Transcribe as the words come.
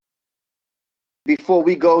before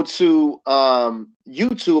we go to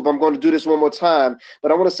YouTube, I'm going to do this one more time,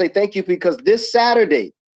 but I want to say thank you because this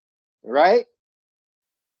Saturday, right,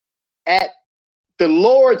 at the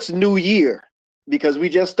Lord's New Year, because we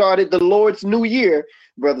just started the Lord's New Year,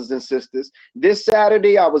 brothers and sisters. This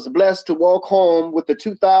Saturday, I was blessed to walk home with the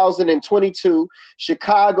 2022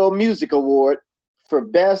 Chicago Music Award for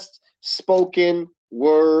Best Spoken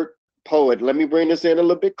Word Poet. Let me bring this in a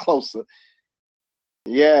little bit closer.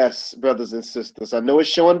 Yes, brothers and sisters. I know it's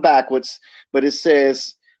showing backwards, but it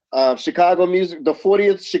says Chicago Music, the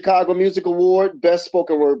 40th Chicago Music Award, Best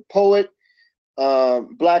Spoken Word Poet,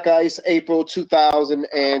 Black Ice, April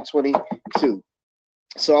 2022.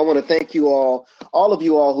 So I want to thank you all of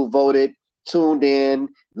you all who voted, tuned in,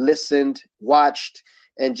 listened, watched,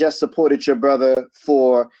 and just supported your brother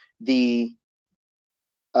for the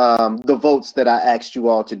votes that I asked you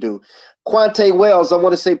all to do. Quante Wells, I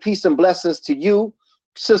want to say peace and blessings to you.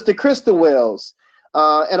 Sister Krista Wells,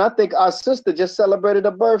 and I think our sister just celebrated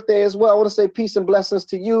a birthday as well. I want to say peace and blessings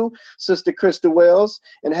to you, Sister Krista Wells,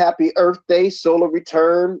 and happy Earth Day, solar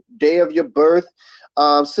return, day of your birth.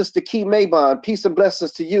 Sister Key Maybon, peace and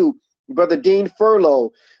blessings to you. Brother Dean Furlow,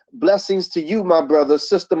 blessings to you, my brother.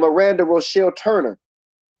 Sister Miranda Rochelle Turner,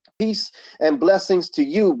 peace and blessings to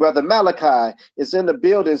you. Brother Malachi is in the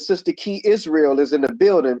building. Sister Key Israel is in the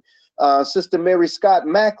building. Sister Mary Scott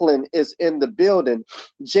Macklin is in the building.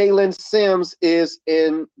 Jalen Sims is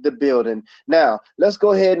in the building. Now, let's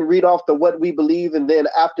go ahead and read off the what we believe, and then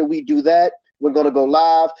after we do that, we're going to go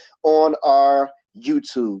live on our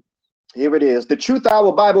YouTube. Here it is. The Truth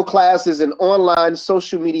Hour Bible class is an online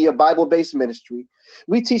social media Bible-based ministry.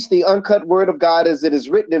 We teach the uncut word of God as it is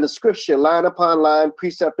written in the scripture, line upon line,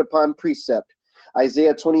 precept upon precept.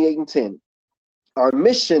 Isaiah 28:10. Our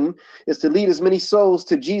mission is to lead as many souls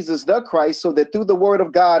to Jesus the Christ so that through the word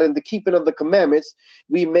of God and the keeping of the commandments,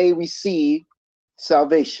 we may receive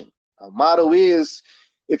salvation. Our motto is,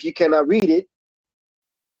 if you cannot read it,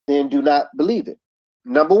 then do not believe it.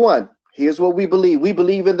 Number one, here's what we believe. We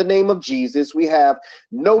believe in the name of Jesus. We have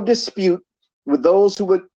no dispute with those who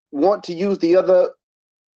would want to use the other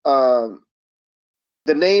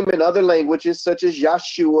the name in other languages such as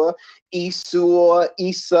Yahshua, Esau,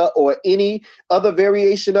 Isa, or any other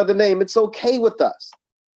variation of the name. It's okay with us.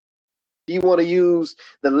 If you want to use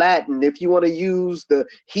the Latin, if you want to use the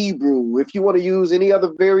Hebrew, if you want to use any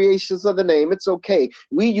other variations of the name, it's okay.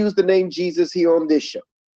 We use the name Jesus here on this show.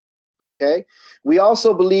 Okay? We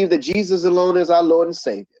also believe that Jesus alone is our Lord and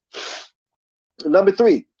Savior. Number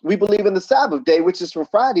three, we believe in the Sabbath day, which is from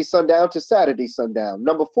Friday sundown to Saturday sundown.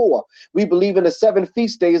 Number four, we believe in the 7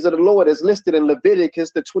 feast days of the Lord as listed in Leviticus,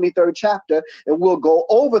 the 23rd chapter, and we'll go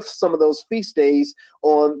over some of those feast days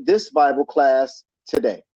on this Bible class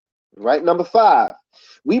today. Right? Number five,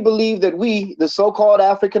 we believe that we, the so-called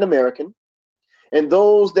African American, and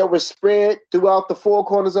those that were spread throughout the four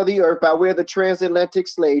corners of the earth by way of the transatlantic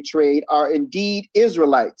slave trade are indeed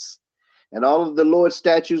Israelites. And all of the Lord's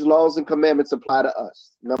statutes, laws, and commandments apply to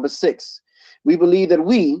us. Number six, we believe that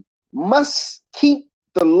we must keep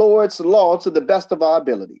the Lord's law to the best of our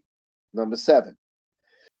ability. Number seven,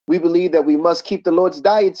 we believe that we must keep the Lord's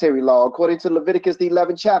dietary law according to Leviticus, the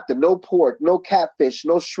 11th chapter. No pork, no catfish,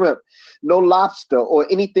 no shrimp, no lobster, or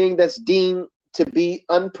anything that's deemed to be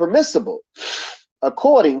unpermissible,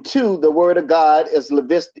 according to the word of God as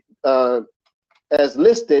listed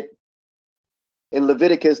in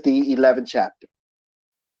Leviticus, the 11th chapter.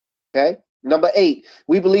 Okay? Number eight,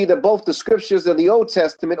 we believe that both the scriptures of the Old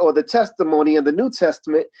Testament or the testimony in the New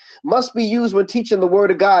Testament must be used when teaching the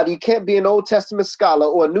word of God. You can't be an Old Testament scholar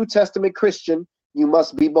or a New Testament Christian. You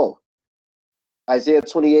must be both. Isaiah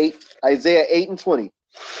 8:20.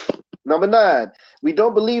 Number nine, we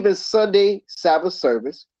don't believe in Sunday Sabbath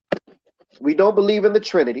service. We don't believe in the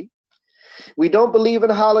Trinity. We don't believe in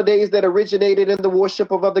holidays that originated in the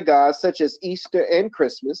worship of other gods, such as Easter and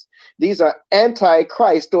Christmas. These are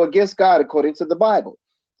anti-Christ or against God, according to the Bible.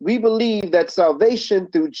 We believe that salvation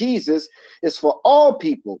through Jesus is for all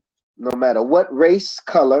people, no matter what race,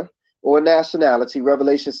 color, or nationality,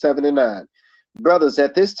 Revelation 7:9. Brothers,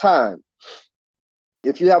 at this time,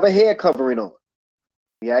 if you have a head covering on,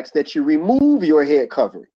 we ask that you remove your head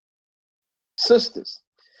covering. Sisters,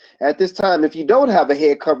 at this time, if you don't have a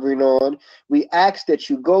head covering on, we ask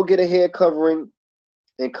that you go get a head covering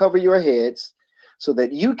and cover your heads so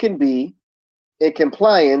that you can be in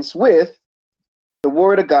compliance with the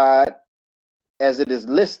word of God as it is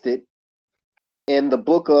listed in the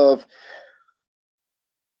book of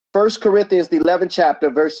 1 Corinthians, the 11th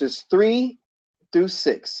chapter, verses 3 through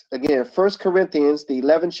 6. Again, 1 Corinthians, the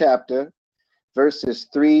 11th chapter, verses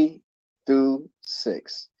 3 through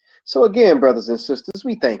 6. So again, brothers and sisters,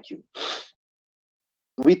 we thank you.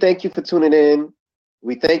 we thank you for tuning in.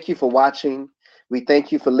 We thank you for watching. We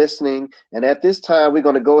thank you for listening. And at this time, we're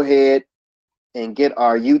going to go ahead and get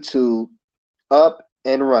our YouTube up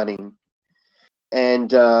and running.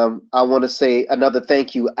 And I want to say another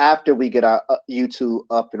thank you after we get our YouTube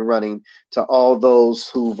up and running to all those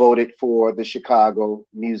who voted for the Chicago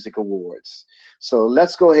Music Awards. So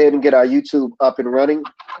let's go ahead and get our YouTube up and running.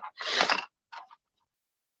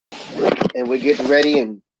 And we're getting ready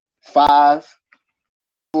in 5,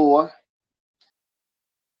 4,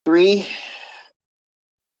 3,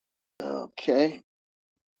 okay,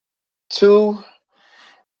 2,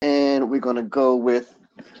 and we're going to go with,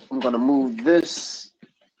 I'm going to move this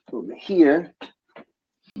over here.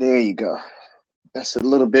 There you go. That's a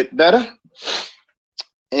little bit better.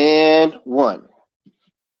 And 1.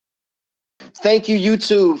 Thank you,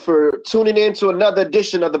 YouTube, for tuning in to another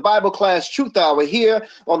edition of the Bible Class Truth Hour here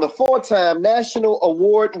on the 4-time National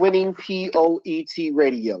Award-winning POET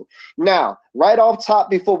Radio. Now, right off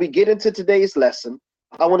top, before we get into today's lesson,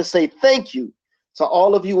 I want to say thank you to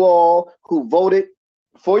all of you all who voted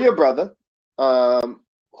for your brother,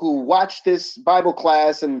 who watched this Bible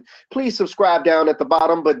class, and please subscribe down at the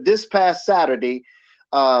bottom. But this past Saturday,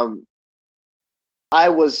 I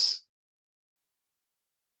was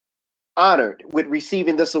honored with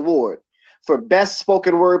receiving this award for Best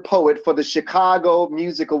Spoken Word Poet for the Chicago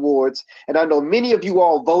Music Awards. And I know many of you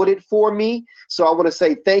all voted for me. So I want to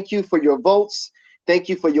say thank you for your votes. Thank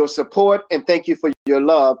you for your support, and thank you for your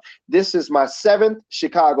love. This is my 7th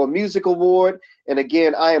Chicago Music Award. And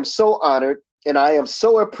again, I am so honored, and I am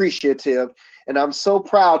so appreciative, and I'm so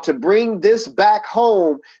proud to bring this back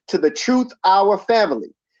home to the Truth Hour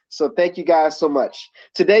family. So thank you guys so much.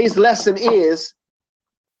 Today's lesson is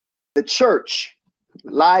the church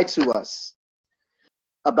lied to us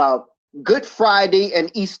about Good Friday and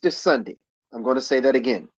Easter Sunday. I'm going to say that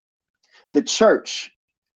again. The church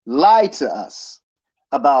lied to us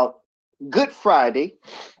about Good Friday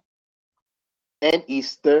and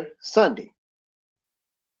Easter Sunday.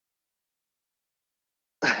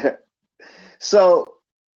 So,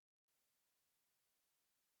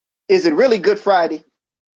 is it really Good Friday?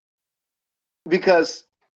 Because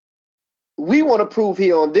we want to prove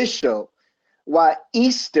here on this show why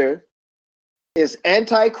Easter is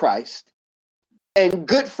anti-Christ and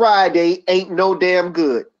Good Friday ain't no damn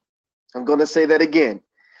good. I'm going to say that again.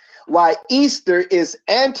 Why Easter is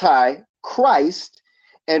anti-Christ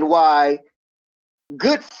and why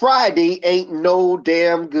Good Friday ain't no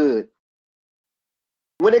damn good.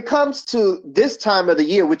 When it comes to this time of the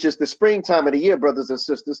year, which is the springtime of the year, brothers and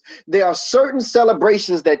sisters, there are certain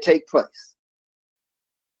celebrations that take place.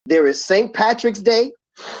 There is St. Patrick's Day,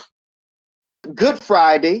 Good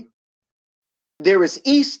Friday, there is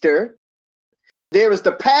Easter, there is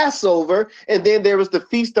the Passover, and then there is the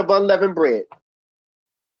Feast of Unleavened Bread.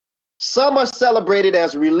 Some are celebrated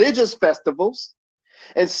as religious festivals,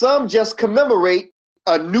 and some just commemorate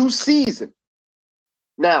a new season.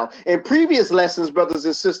 Now, in previous lessons, brothers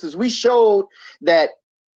and sisters, we showed that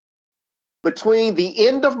between the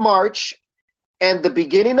end of March and the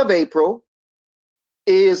beginning of April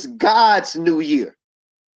is God's new year.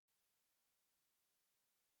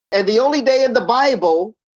 And the only day in the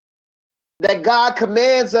Bible that God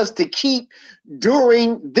commands us to keep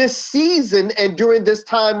during this season and during this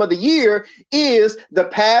time of the year is the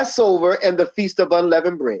Passover and the Feast of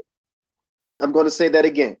Unleavened Bread. I'm going to say that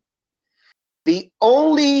again. The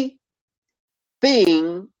only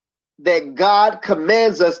thing that God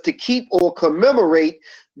commands us to keep or commemorate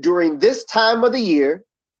during this time of the year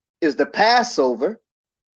is the Passover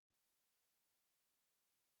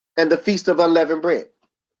and the Feast of Unleavened Bread.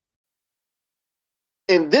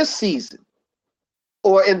 In this season,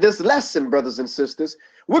 or in this lesson, brothers and sisters,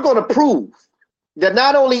 we're going to prove that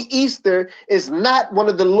not only Easter is not one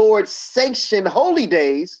of the Lord's sanctioned holy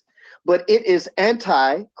days, but it is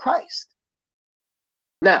anti-Christ.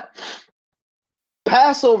 Now,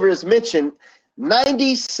 Passover is mentioned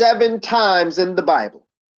 97 times in the Bible.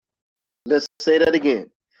 Let's say that again.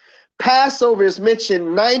 Passover is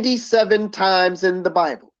mentioned 97 times in the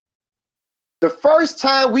Bible. The first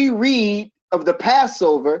time we read of the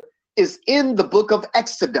Passover is in the book of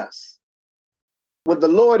Exodus, when the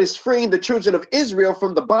Lord is freeing the children of Israel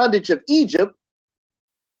from the bondage of Egypt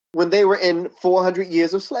when they were in 400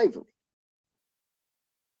 years of slavery.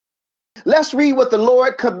 Let's read what the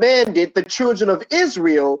Lord commanded the children of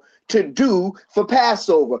Israel to do for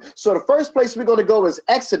Passover. So the first place we're going to go is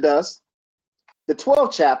Exodus, the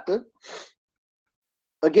 12th chapter.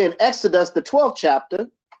 Again, Exodus, the 12th chapter,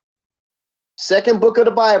 second book of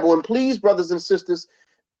the Bible. And please, brothers and sisters,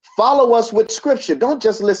 follow us with scripture. Don't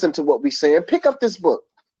just listen to what we say. And pick up this book.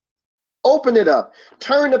 Open it up,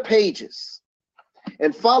 turn the pages,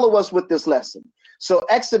 and follow us with this lesson. So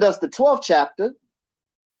Exodus, the 12th chapter,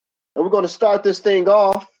 and we're going to start this thing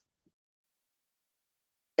off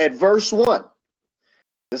at verse 1.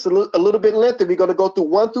 It's a little bit lengthy. We're going to go through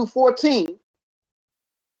 1 through 14.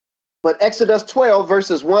 But Exodus 12,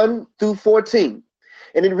 verses 1 through 14.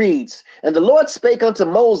 And it reads, "And the Lord spake unto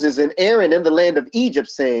Moses and Aaron in the land of Egypt,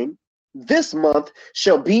 saying, This month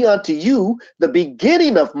shall be unto you the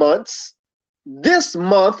beginning of months. This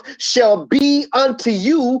month shall be unto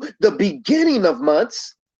you the beginning of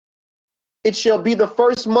months. It shall be the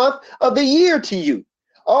first month of the year to you."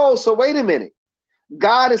 Oh, so wait a minute.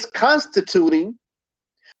 God is constituting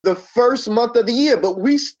the first month of the year, but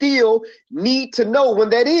we still need to know when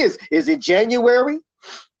that is. Is it January,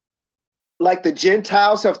 like the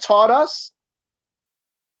Gentiles have taught us?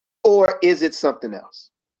 Or is it something else?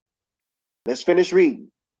 Let's finish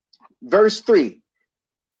reading. Verse 3.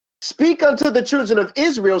 "Speak unto the children of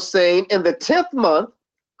Israel, saying, in the 10th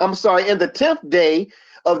day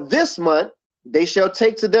of this month, they shall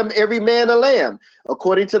take to them every man a lamb,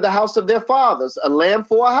 according to the house of their fathers, a lamb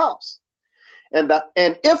for a house. And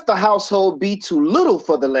if the household be too little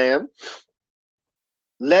for the lamb,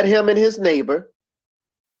 let him and his neighbor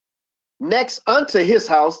next unto his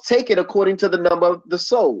house take it according to the number of the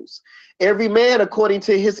souls. Every man according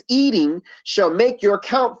to his eating shall make your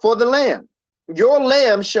count for the lamb. Your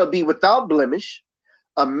lamb shall be without blemish,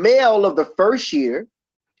 a male of the first year.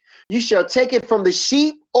 You shall take it from the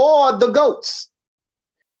sheep or the goats,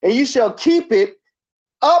 and you shall keep it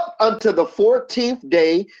up unto the 14th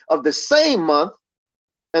day of the same month,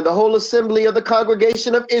 and the whole assembly of the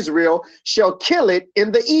congregation of Israel shall kill it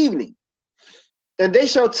in the evening. And they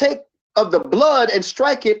shall take of the blood and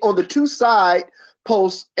strike it on the two side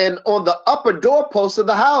posts and on the upper doorposts of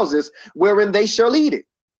the houses, wherein they shall eat it.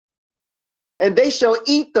 And they shall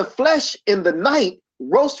eat the flesh in the night,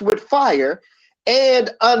 roast with fire,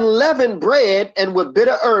 and unleavened bread, and with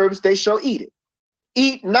bitter herbs they shall eat it.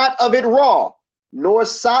 Eat not of it raw, nor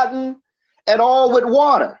sodden at all with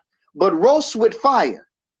water, but roast with fire,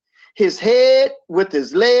 his head with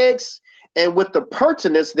his legs, and with the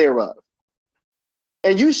purtenance thereof.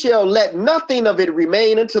 And you shall let nothing of it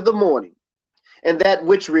remain until the morning, and that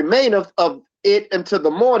which remaineth of it until the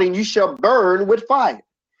morning you shall burn with fire.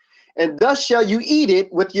 And thus shall you eat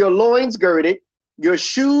it with your loins girded, your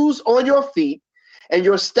shoes on your feet, and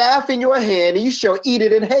your staff in your hand, and you shall eat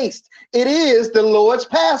it in haste. It is the Lord's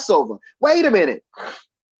Passover." Wait a minute.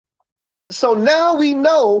 So now we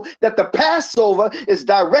know that the Passover is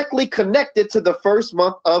directly connected to the first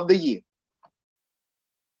month of the year.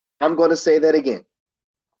 I'm going to say that again.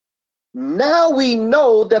 Now we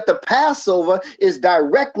know that the Passover is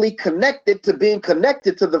directly connected to being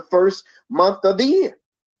connected to the first month of the year.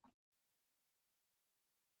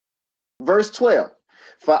 Verse 12.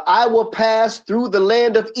 "For I will pass through the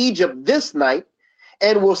land of Egypt this night,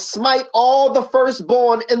 and will smite all the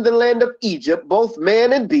firstborn in the land of Egypt, both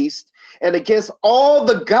man and beast, and against all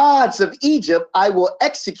the gods of Egypt I will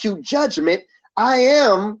execute judgment. I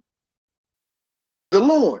am the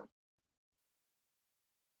Lord.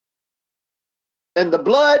 And the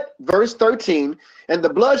blood," verse 13, "and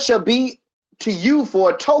the blood shall be to you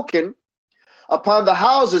for a token upon the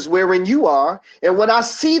houses wherein you are. And when I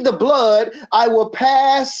see the blood, I will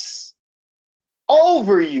pass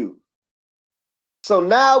over you." So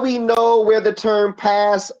now we know where the term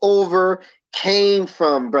Passover came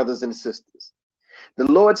from, brothers and sisters. The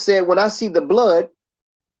Lord said, when I see the blood,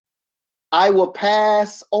 I will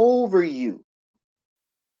pass over you.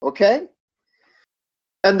 Okay?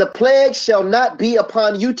 "And the plague shall not be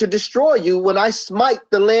upon you to destroy you when I smite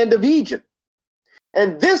the land of Egypt.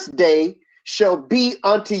 And this day shall be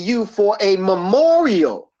unto you for a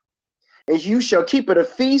memorial, and you shall keep it a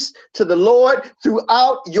feast to the Lord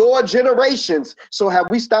throughout your generations." So have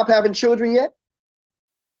we stopped having children yet?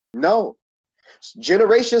 No.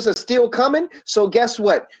 Generations are still coming. So guess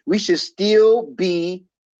what? We should still be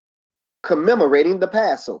commemorating the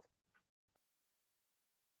Passover.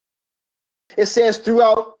 It says,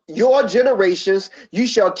 "Throughout your generations, you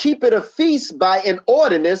shall keep it a feast by an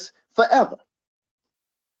ordinance forever."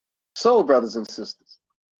 So, brothers and sisters,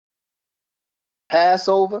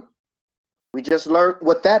 Passover, we just learned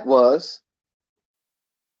what that was.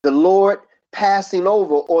 The Lord passing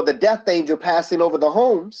over, or the death angel passing over the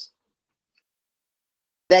homes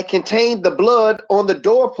that contained the blood on the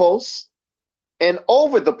doorposts and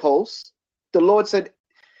over the posts. The Lord said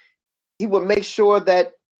he would make sure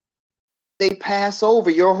that they pass over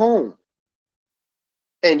your home,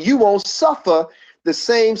 and you won't suffer the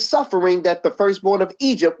same suffering that the firstborn of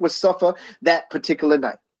Egypt would suffer that particular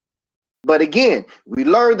night. But again, we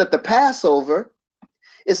learned that the Passover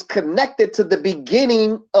is connected to the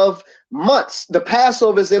beginning of months. The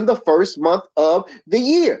Passover is in the first month of the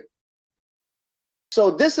year.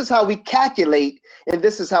 So this is how we calculate, and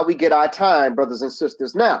this is how we get our time, brothers and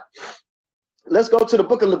sisters. Now, let's go to the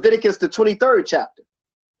book of Leviticus, the 23rd chapter.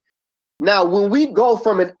 Now, when we go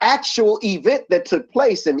from an actual event that took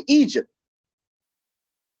place in Egypt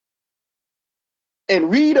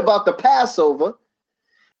and read about the Passover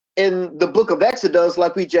in the book of Exodus,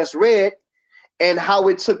 like we just read, and how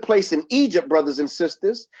it took place in Egypt, brothers and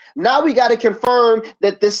sisters, now we got to confirm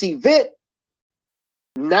that this event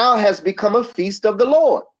now has become a feast of the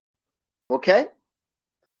Lord. Okay?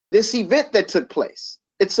 This event that took place,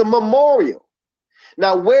 it's a memorial.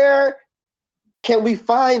 Now, where can we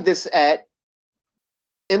find this at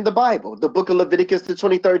in the Bible? The book of Leviticus, the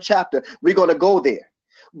 23rd chapter. We're going to go there.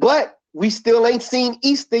 But we still ain't seen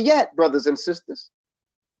Easter yet, brothers and sisters.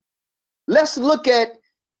 Let's look at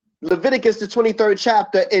Leviticus, the 23rd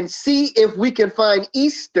chapter, and see if we can find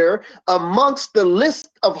Easter amongst the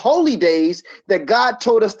list of holy days that God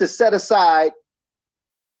told us to set aside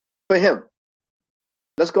for him.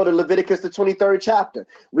 Let's go to Leviticus, the 23rd chapter.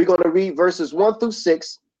 We're going to read verses 1 through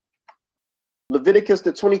 6. Leviticus,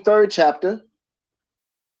 the 23rd chapter.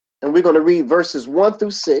 And we're going to read verses 1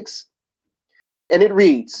 through 6. And it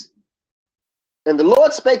reads, "And the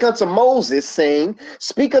Lord spake unto Moses, saying,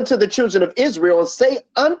 Speak unto the children of Israel, and say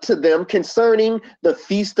unto them concerning the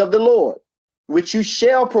feast of the Lord, which you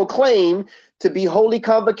shall proclaim to be holy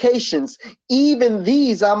convocations. Even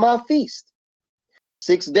these are my feast.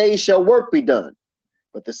 6 days shall work be done,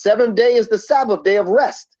 but the seventh day is the Sabbath day of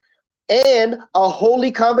rest, and a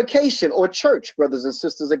holy convocation," or church, brothers and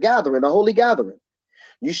sisters, a gathering, a holy gathering.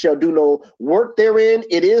 "You shall do no work therein.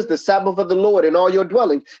 It is the Sabbath of the Lord in all your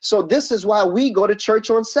dwellings." So this is why we go to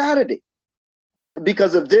church on Saturday,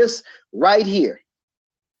 because of this right here.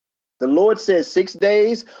 The Lord says 6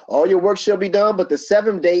 days, all your work shall be done, but the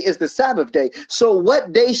seventh day is the Sabbath day. So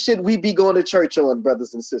what day should we be going to church on,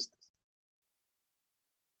 brothers and sisters?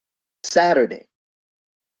 Saturday,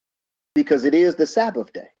 because it is the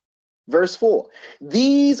Sabbath day. Verse 4,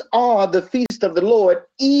 "These are the feast of the Lord,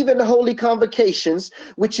 even holy convocations,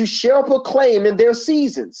 which you shall proclaim in their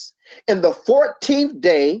seasons. In the 14th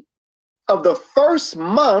day of the first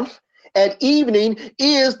month at evening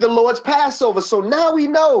is the Lord's Passover." So now we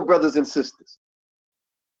know, brothers and sisters,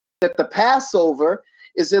 that the Passover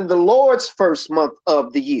is in the Lord's first month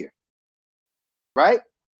of the year, right?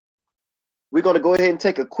 We're going to go ahead and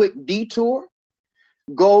take a quick detour.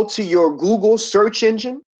 Go to your Google search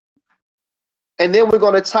engine. And then we're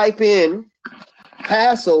going to type in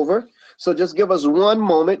Passover. So just give us one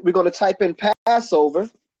moment. We're going to type in Passover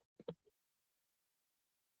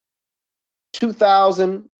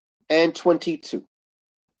 2022.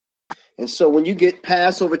 And so when you get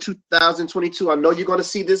Passover 2022, I know you're going to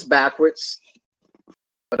see this backwards,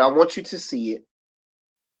 but I want you to see it.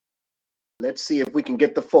 Let's see if we can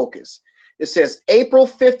get the focus. It says April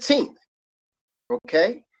 15th.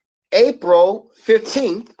 Okay? April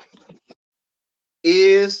 15th.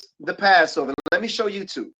 Is the Passover. Let me show you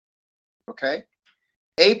two. Okay.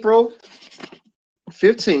 April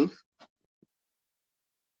 15th.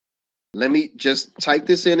 Let me just type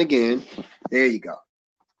this in again. There you go.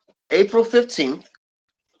 April 15th.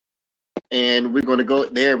 And we're going to go.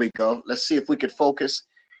 There we go. Let's see if we could focus.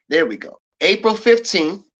 There we go. April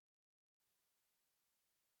 15th.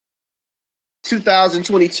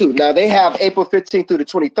 2022. Now they have April 15th through the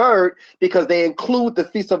 23rd because they include the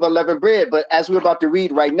Feast of Unleavened Bread, but as we're about to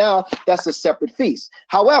read right now, that's a separate feast.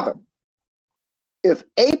 However, if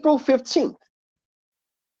April 15th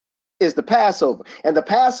is the Passover, and the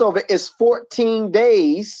Passover is 14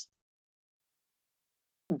 days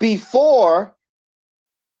before,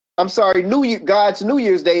 I'm sorry, God's New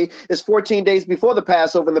Year's Day is 14 days before the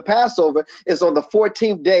Passover, and the Passover is on the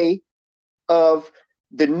 14th day of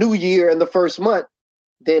the new year in the first month,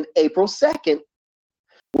 then April 2nd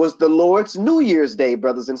was the Lord's New Year's Day,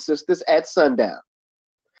 brothers and sisters, at sundown.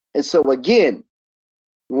 And so again,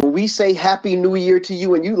 when we say Happy New Year to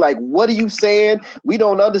you and you like, what are you saying? We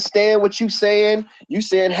don't understand what you saying. You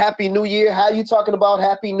saying Happy New Year. How are you talking about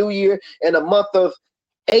Happy New Year in a month of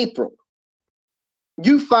April?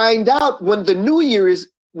 You find out when the New Year's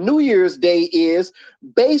Day is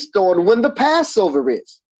based on when the Passover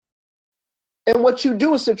is. And what you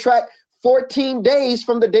do is subtract 14 days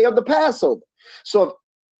from the day of the Passover. So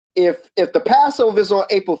if the Passover is on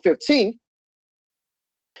April 15th,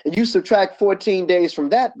 and you subtract 14 days from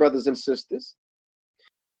that, brothers and sisters,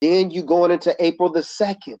 then you're going into April the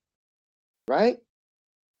 2nd, right?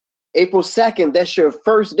 April 2nd, that's your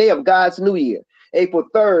first day of God's New Year. April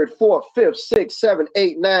 3rd, 4th, 5th, 6th, 7th,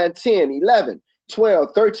 8th, 9th, 10th, 11th,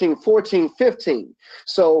 12th, 13th, 14th, 15th.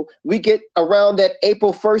 So we get around that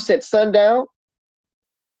April 1st at sundown,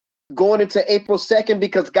 going into April 2nd,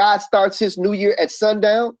 because God starts his new year at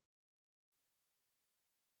sundown.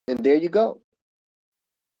 And there you go.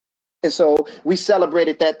 And so we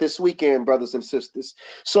celebrated that this weekend, brothers and sisters.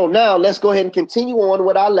 So now let's go ahead and continue on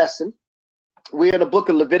with our lesson. We're in the book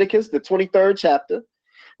of Leviticus, the 23rd chapter.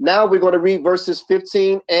 Now we're going to read verses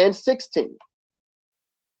 15 and 16.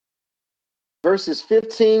 Verses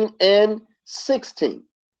 15 and 16.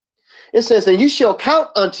 It says, and you shall count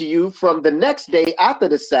unto you from the next day after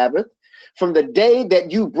the Sabbath, from the day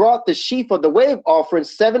that you brought the sheaf of the wave offering,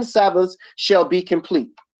 7 Sabbaths shall be complete.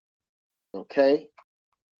 Okay.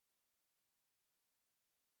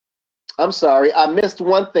 I'm sorry, I missed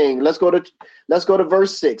one thing. Let's go to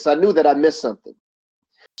verse 6. I knew that I missed something.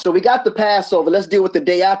 So we got the Passover. Let's deal with the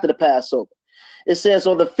day after the Passover. It says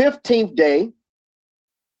on the 15th day,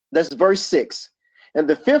 that's verse 6. And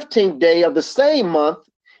the 15th day of the same month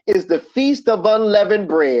is the feast of unleavened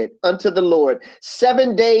bread unto the Lord.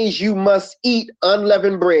 7 days you must eat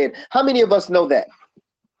unleavened bread. How many of us know that?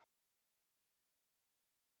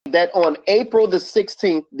 That on April the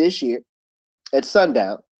 16th this year at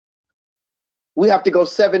sundown, we have to go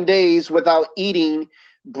 7 days without eating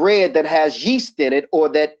bread that has yeast in it, or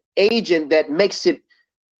that agent that makes it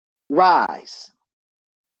rise.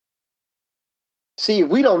 See, if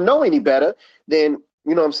we don't know any better, then,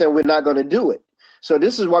 you know what I'm saying, we're not going to do it. So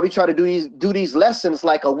this is why we try to do these lessons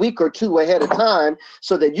like a week or two ahead of time,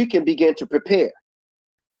 so that you can begin to prepare.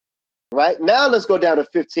 Right now, let's go down to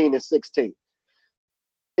 15 and 16.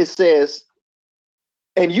 It says,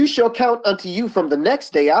 and you shall count unto you from the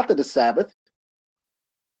next day after the Sabbath,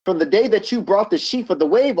 from the day that you brought the sheaf of the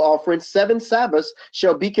wave offering, 7 Sabbaths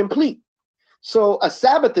shall be complete. So a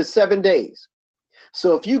Sabbath is 7 days.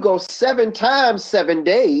 So if you go 7 times 7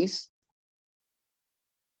 days,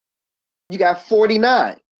 you got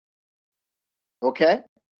 49. Okay.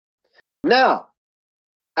 Now,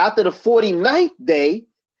 after the 49th day,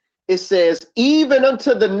 it says, even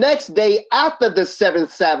until the next day after the 7th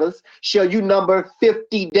Sabbath shall you number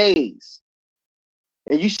 50 days.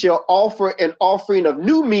 And you shall offer an offering of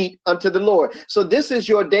new meat unto the Lord. So this is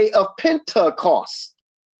your day of Pentecost.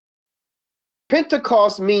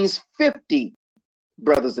 Pentecost means 50,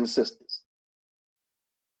 brothers and sisters.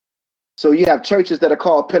 So you have churches that are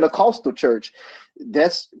called Pentecostal church.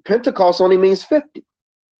 That's Pentecost only means 50.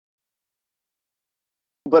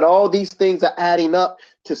 But all these things are adding up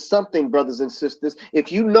to something, brothers and sisters.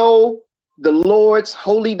 If you know the Lord's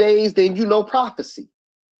holy days, then you know prophecy,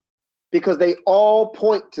 because they all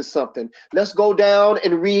point to something. Let's go down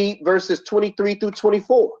and read verses 23 through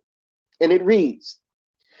 24. And it reads,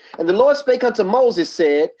 and the Lord spake unto Moses,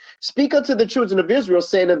 said, speak unto the children of Israel,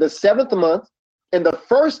 saying, in the 7th month, in the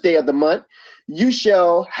 1st day of the month, you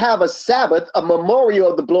shall have a Sabbath, a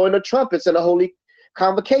memorial of the blowing of trumpets, and a holy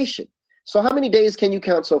convocation. So how many days can you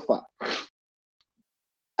count so far?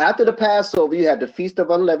 After the Passover, you had the Feast of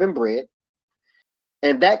Unleavened Bread,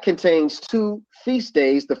 and that contains 2 feast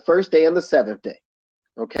days, the 1st day and the 7th day.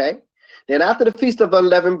 Okay. Then after the Feast of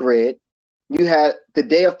Unleavened Bread, you had the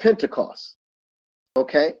day of Pentecost.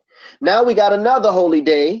 Okay. Now we got another holy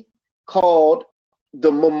day called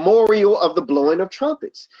the memorial of the blowing of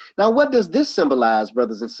trumpets. Now, what does this symbolize,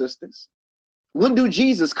 brothers and sisters? When do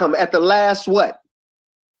Jesus come? At the last what?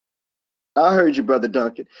 I heard you, Brother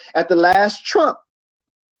Duncan. At the last trump.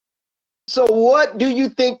 So what do you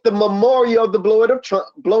think the memorial of the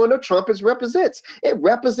blowing of trumpets represents? It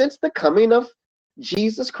represents the coming of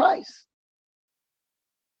Jesus Christ.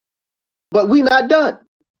 But we're not done.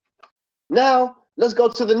 Now, let's go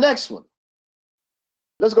to the next one.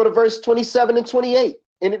 Let's go to verse 27 and 28.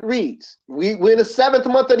 And it reads, we're in the 7th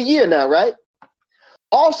month of the year now, right?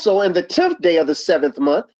 Also, in the 10th day of the 7th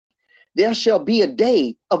month, there shall be a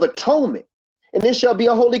day of atonement, and there shall be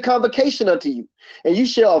a holy convocation unto you. And you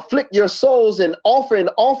shall afflict your souls and offer an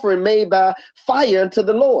offering made by fire unto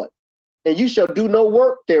the Lord. And you shall do no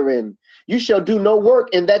work therein. You shall do no work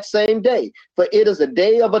in that same day, for it is a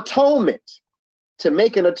day of atonement, to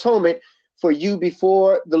make an atonement for you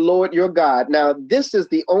before the Lord your God. Now, this is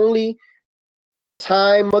the only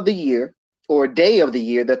time of the year or day of the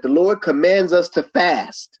year that the Lord commands us to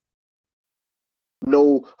fast.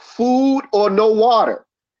 No food or no water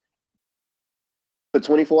for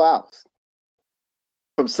 24 hours,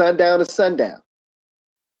 from sundown to sundown.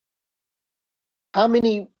 How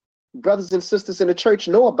many brothers and sisters in the church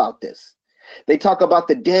know about this? They talk about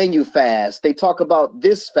the Daniel fast. They talk about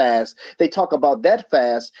this fast. They talk about that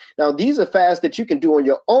fast. Now, these are fasts that you can do on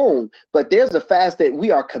your own, but there's a fast that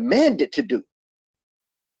we are commanded to do.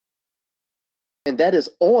 And that is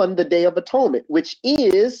on the Day of Atonement, which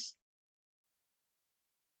is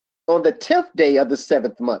on the 10th day of the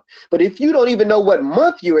 7th month. But if you don't even know what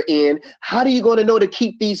month you're in, how are you going to know to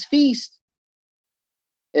keep these feasts?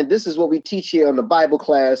 And this is what we teach here on the Bible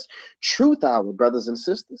class, Truth Hour, brothers and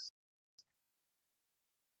sisters.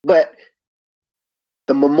 But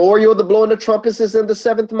the memorial, the blowing of trumpets, is in the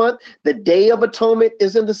 7th month. The Day of Atonement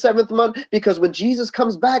is in the 7th month, because when Jesus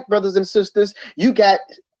comes back, brothers and sisters,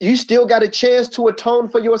 you still got a chance to atone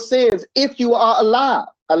for your sins if you are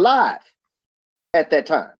alive at that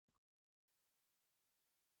time.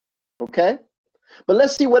 Okay? But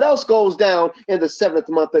let's see what else goes down in the 7th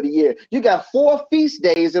month of the year. You got 4 feast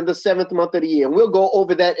days in the 7th month of the year, and we'll go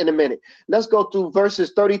over that in a minute. Let's go through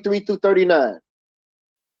verses 33 through 39.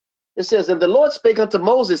 It says, and the Lord spake unto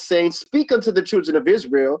Moses, saying, speak unto the children of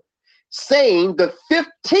Israel, saying, the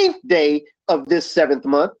 15th day of this 7th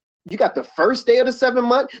month. You got the 1st day of the 7th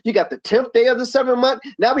month. You got the 10th day of the 7th month.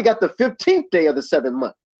 Now we got the 15th day of the 7th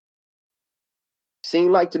month.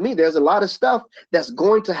 Seems like to me there's a lot of stuff that's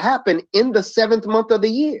going to happen in the 7th month of the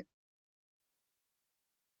year.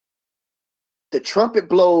 The trumpet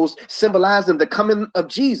blows symbolizing the coming of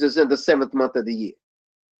Jesus in the 7th month of the year.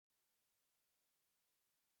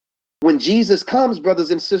 When Jesus comes,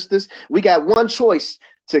 brothers and sisters, we got one choice: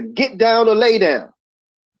 to get down or lay down.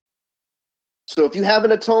 So if you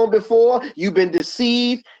haven't atoned before, you've been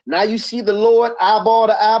deceived. Now you see the Lord eyeball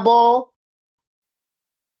to eyeball.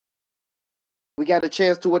 We got a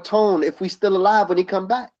chance to atone if we still alive when he come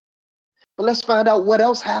back. But let's find out what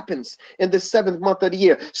else happens in the 7th month of the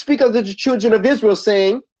year. Speak unto the children of Israel,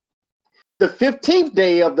 saying, the 15th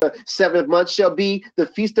day of the 7th month shall be the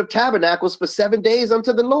Feast of Tabernacles for 7 days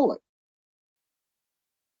unto the Lord.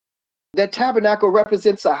 That tabernacle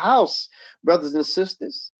represents a house, brothers and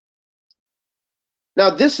sisters. Now,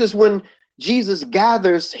 this is when Jesus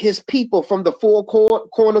gathers his people from the 4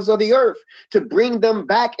 corners of the earth to bring them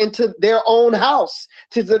back into their own house,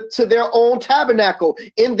 to their own tabernacle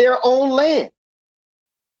in their own land.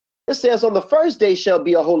 It says, on the 1st day shall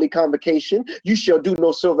be a holy convocation. You shall do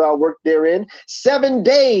no servile work therein. 7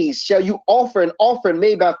 days shall you offer an offering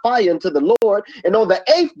made by fire unto the Lord. And on the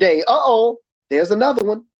 8th day, there's another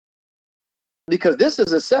one, because this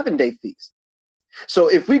is a 7-day feast. So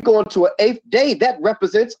if we go into an 8th day, that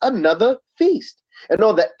represents another feast. And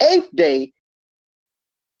on the 8th day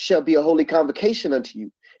shall be a holy convocation unto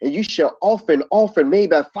you, and you shall offer an offering made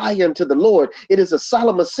by fire unto the Lord. It is a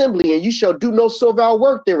solemn assembly, and you shall do no servile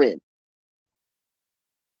work therein.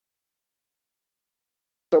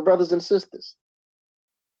 So, brothers and sisters,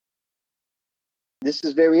 this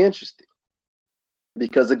is very interesting,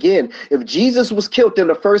 because again, if Jesus was killed in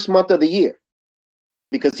the 1st month of the year,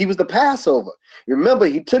 because he was the Passover. Remember,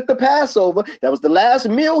 he took the Passover. That was the last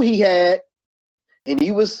meal he had, and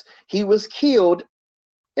he was killed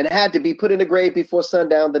and had to be put in the grave before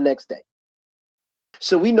sundown the next day.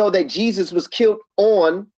 So we know that Jesus was killed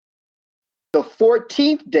on the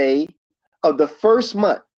 14th day of the 1st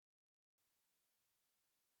month.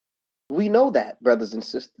 We know that, brothers and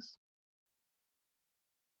sisters.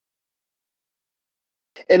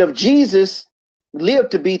 And if Jesus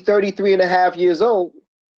lived to be 33 and a half years old,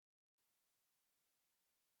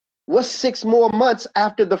 what's 6 more months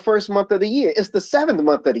after the 1st month of the year? It's the 7th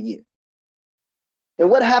month of the year. And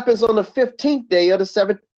what happens on the 15th day of the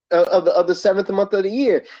 7th of the 7th month of the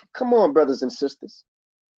year? Come on, brothers and sisters.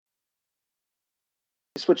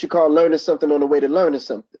 It's what you call learning something on the way to learning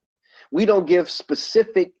something. We don't give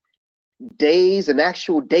specific days and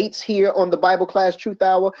actual dates here on the Bible Class Truth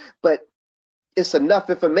Hour, but it's enough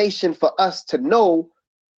information for us to know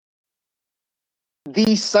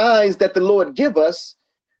these signs that the Lord give us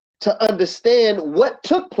to understand what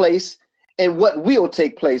took place and what will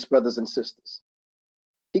take place, brothers and sisters.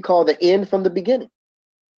 He called the end from the beginning.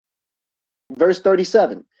 Verse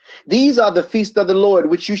 37, these are the feasts of the Lord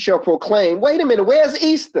which you shall proclaim. Wait a minute, where's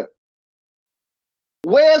Easter?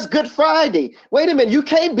 Where's Good Friday? Wait a minute, you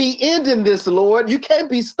can't be ending this, Lord. You can't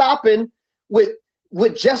be stopping with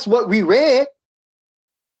just what we read.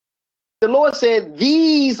 The Lord said,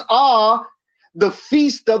 these are the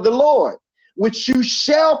feast of the Lord, which you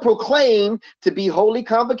shall proclaim to be holy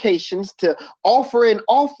convocations, to offer an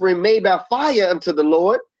offering made by fire unto the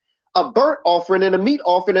Lord, a burnt offering and a meat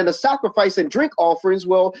offering and a sacrifice and drink offerings.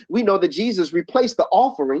 Well, we know that Jesus replaced the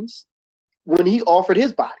offerings when he offered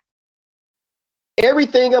his body.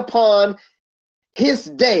 Everything upon his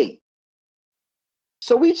day.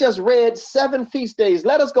 So we just read 7 feast days.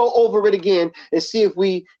 Let us go over it again and see if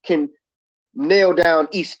we can nail down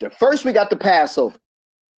Easter. First, we got the Passover,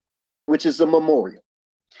 which is a memorial.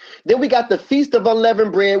 Then we got the Feast of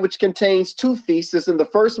Unleavened Bread, which contains 2 feasts. It's in the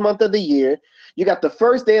 1st month of the year. You got the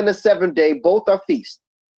first day and the seventh day, both are feasts.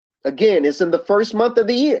 Again, it's in the first month of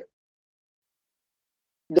the year.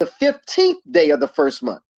 The 15th day of the first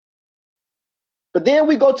month. But then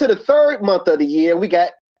we go to the third month of the year, we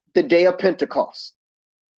got the day of Pentecost.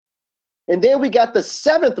 And then we got the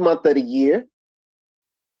seventh month of the year.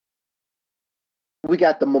 We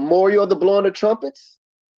got the memorial of the blowing of trumpets.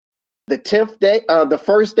 The 10th day, the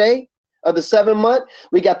first day of the seventh month.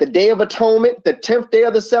 We got the Day of Atonement, the 10th day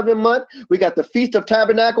of the seventh month. We got the Feast of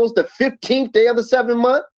Tabernacles, the 15th day of the seventh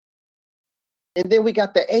month. And then we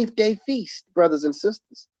got the 8th day feast, brothers and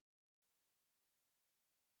sisters.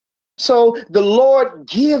 So the Lord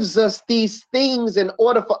gives us these things in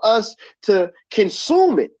order for us to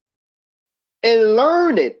consume it and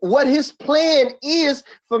learn it, what his plan is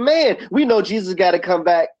for man. We know Jesus got to come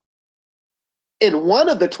back in one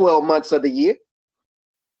of the 12 months of the year.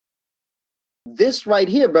 This right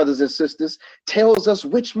here, brothers and sisters, tells us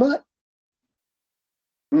which month.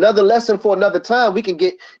 Another lesson for another time. We can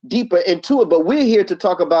get deeper into it, but we're here to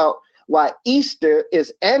talk about why Easter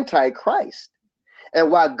is antichrist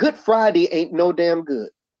and why Good Friday ain't no damn good.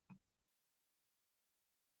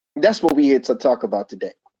 That's what we're here to talk about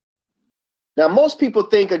today. Now, most people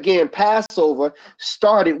think, again, Passover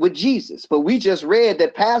started with Jesus, but we just read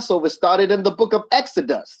that Passover started in the book of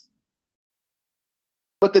Exodus.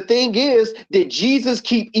 But the thing is, did Jesus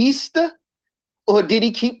keep Easter or did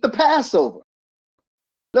he keep the Passover?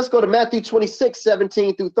 Let's go to Matthew 26,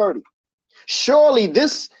 17 through 30. Surely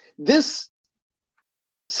this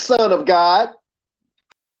Son of God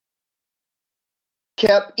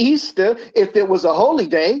kept Easter if it was a holy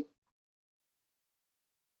day.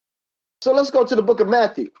 So let's go to the book of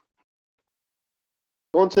Matthew.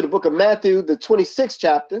 Going to the book of Matthew, the 26th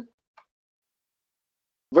chapter,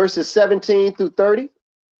 verses 17 through 30.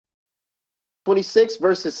 26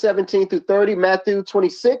 verses 17 through 30, Matthew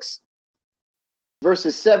 26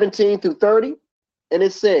 verses 17 through 30, and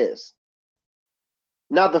it says,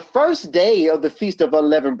 now the first day of the feast of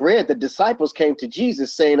unleavened bread, the disciples came to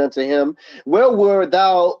Jesus, saying unto him, where wert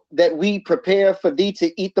thou that we prepare for thee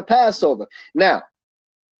to eat the Passover? Now,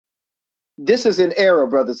 this is an error,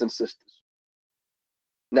 brothers and sisters.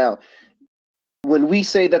 Now, when we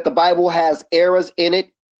say that the Bible has errors in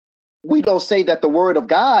it, we don't say that the word of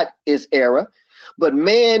God is error, but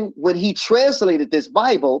man, when he translated this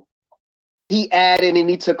Bible, he added and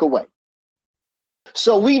he took away.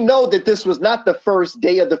 So we know that this was not the first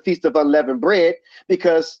day of the Feast of Unleavened Bread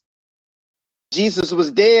because Jesus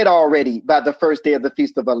was dead already by the first day of the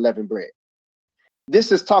Feast of Unleavened Bread.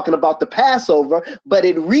 This is talking about the Passover, but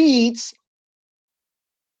it reads,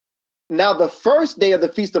 now the first day of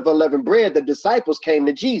the Feast of Unleavened Bread, the disciples came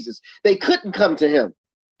to Jesus. They couldn't come to him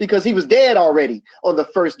because he was dead already on the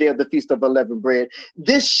first day of the Feast of Unleavened Bread.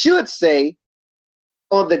 This should say,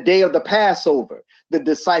 on the day of the Passover, the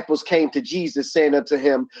disciples came to Jesus, saying unto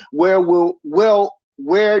him, where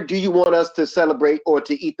do you want us to celebrate or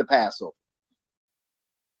to eat the Passover?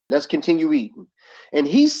 Let's continue reading. And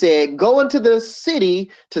he said, go into the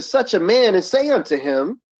city to such a man and say unto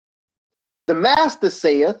him, the master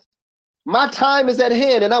saith, my time is at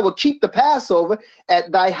hand, and I will keep the Passover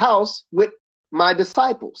at thy house with my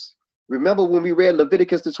disciples. Remember when we read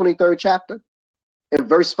Leviticus, the 23rd chapter? In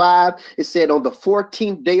verse 5, it said on the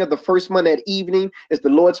 14th day of the first month at evening is the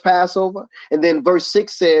Lord's Passover. And then verse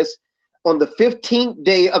 6 says, on the 15th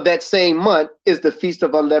day of that same month is the Feast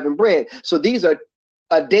of Unleavened Bread. So these are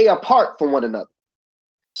a day apart from one another.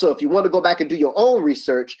 So if you want to go back and do your own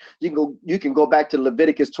research, you can go back to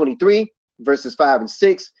Leviticus 23, verses 5 and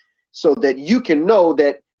 6, so that you can know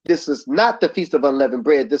that this is not the Feast of Unleavened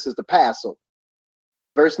Bread, this is the Passover.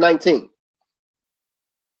 Verse 19.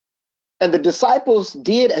 And the disciples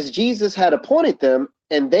did as Jesus had appointed them,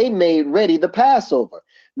 and they made ready the Passover.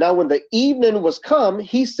 Now when the evening was come,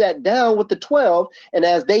 he sat down with the 12, and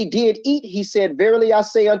as they did eat, he said, verily I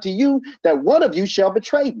say unto you, that one of you shall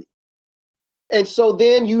betray me. And so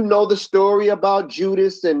then you know the story about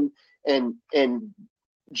Judas and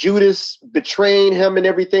Judas betraying him and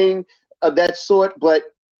everything of that sort. But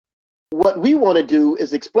what we want to do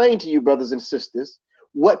is explain to you, brothers and sisters,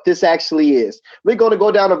 what this actually is. We're going to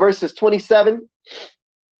go down to verses 27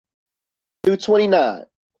 through 29.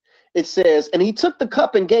 It says, and he took the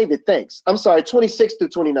cup and gave it thanks. 26 through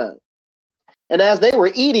 29. And as they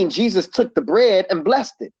were eating, Jesus took the bread and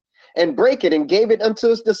blessed it and brake it and gave it unto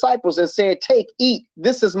his disciples and said, take, eat,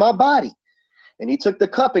 this is my body. And he took the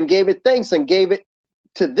cup and gave it thanks and gave it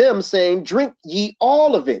to them, saying, drink ye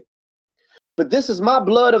all of it. But this is my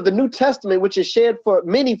blood of the New Testament, which is shed for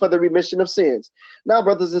many for the remission of sins. Now,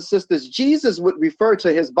 brothers and sisters, Jesus would refer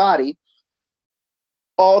to his body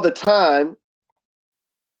all the time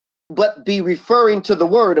but be referring to the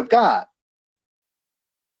word of God.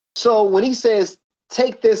 So when he says,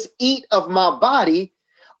 take this, eat of my body,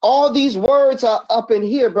 all these words are up in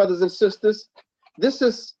here, brothers and sisters. This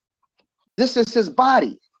is his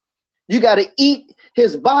body. You got to eat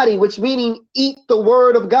his body, which meaning eat the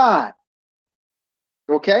word of God.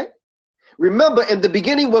 Okay? Remember, in the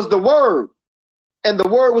beginning was the word, and the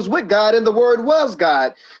word was with God, and the word was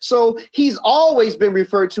God. So he's always been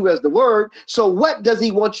referred to as the word. So what does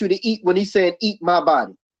he want you to eat when he's saying, eat my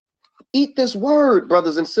body? Eat this word,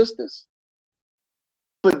 brothers and sisters.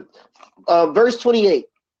 But verse 28,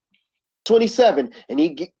 27, and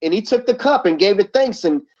he took the cup and gave it thanks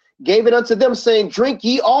and gave it unto them, saying, drink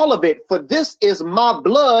ye all of it, for this is my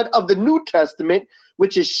blood of the New Testament,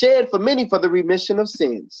 which is shed for many for the remission of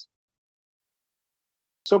sins.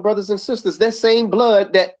 So, brothers and sisters, that same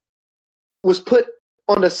blood that was put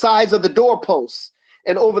on the sides of the doorposts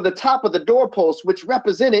and over the top of the doorposts, which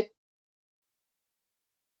represented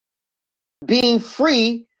being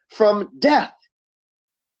free from death.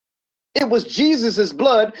 It was Jesus's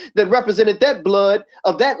blood that represented that blood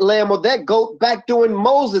of that lamb or that goat back during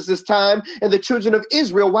Moses' time and the children of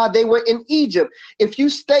Israel while they were in Egypt. If you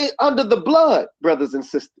stay under the blood, brothers and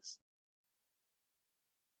sisters,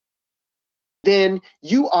 then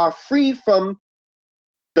you are free from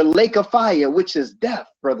the lake of fire, which is death,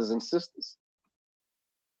 brothers and sisters.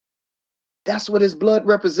 That's what his blood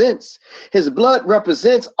represents. His blood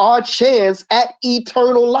represents our chance at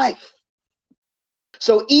eternal life.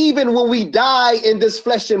 So even when we die in this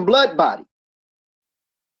flesh and blood body,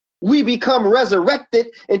 we become resurrected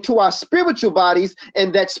into our spiritual bodies,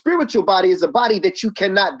 and that spiritual body is a body that you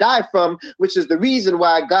cannot die from, which is the reason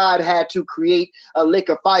why God had to create a lake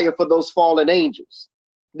of fire for those fallen angels,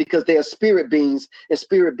 because they are spirit beings, and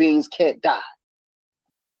spirit beings can't die.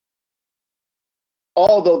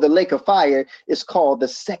 Although the lake of fire is called the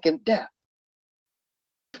second death.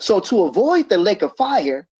 So to avoid the lake of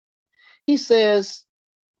fire, he says,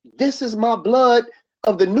 this is my blood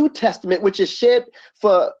of the New Testament, which is shed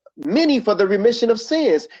for many for the remission of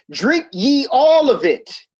sins. Drink ye all of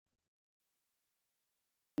it.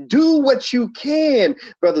 Do what you can,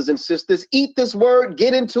 brothers and sisters. Eat this word,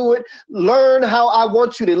 get into it, learn how I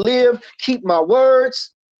want you to live, keep my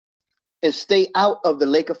words, and stay out of the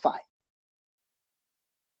lake of fire.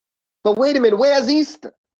 But wait a minute, where's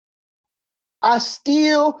Easter? I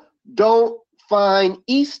still don't find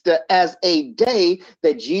Easter as a day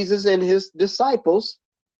that Jesus and his disciples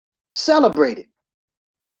celebrated.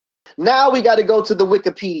 Now we got to go to the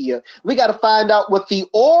Wikipedia. We got to find out what the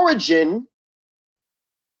origin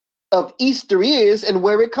of Easter is and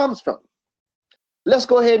where it comes from. Let's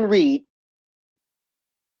go ahead and read.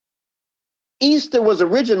 Easter was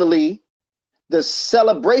originally the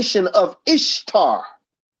celebration of Ishtar,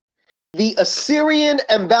 the Assyrian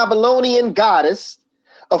and Babylonian goddess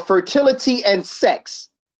of fertility and sex.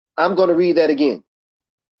 I'm going to read that again.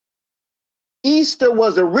 Easter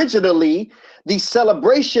was originally the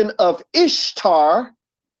celebration of Ishtar,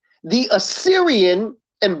 the Assyrian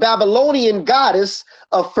and Babylonian goddess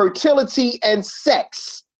of fertility and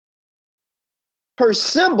sex. Her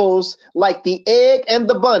symbols, like the egg and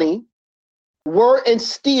the bunny, were and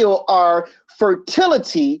still are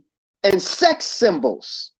fertility and sex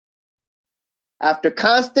symbols. After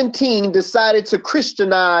Constantine decided to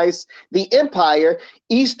Christianize the empire,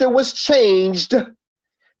 Easter was changed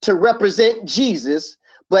to represent Jesus,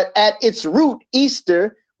 but at its root,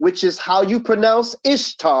 Easter, which is how you pronounce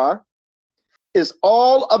Ishtar, is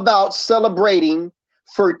all about celebrating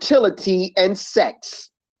fertility and sex.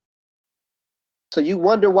 So you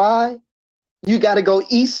wonder why? You got to go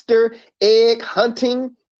Easter egg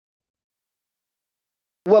hunting.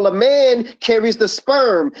 Well, a man carries the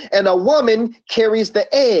sperm and a woman carries the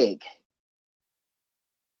egg.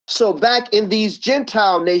 So back in these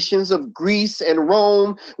Gentile nations of Greece and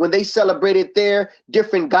Rome, when they celebrated their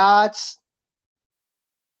different gods,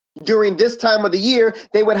 during this time of the year,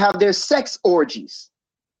 they would have their sex orgies.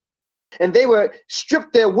 And they would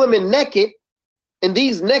strip their women naked, and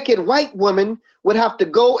these naked white women would have to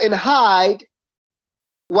go and hide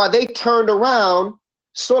while they turned around,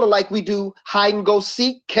 sort of like we do hide and go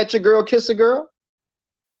seek, catch a girl, kiss a girl.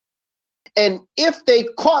 And if they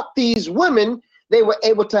caught these women, they were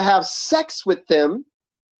able to have sex with them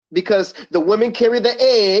because the women carry the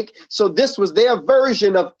egg. So this was their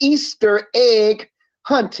version of Easter egg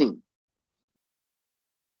hunting.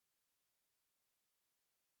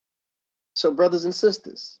 So brothers and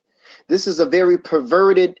sisters, this is a very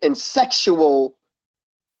perverted and sexual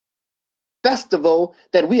festival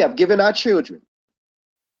that we have given our children.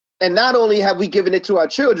 And not only have we given it to our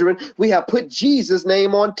children, we have put Jesus'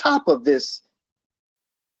 name on top of this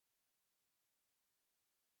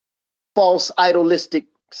false idolistic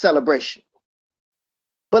celebration.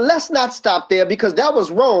 But let's not stop there, because that was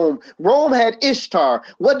Rome. Rome had Ishtar.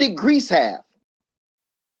 What did Greece have?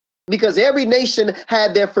 Because every nation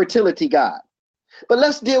had their fertility god. But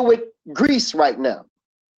let's deal with Greece right now.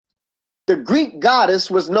 The Greek goddess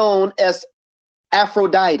was known as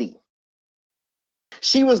Aphrodite.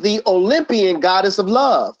 She was the Olympian goddess of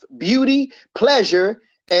love, beauty, pleasure,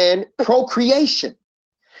 and procreation.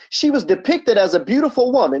 She was depicted as a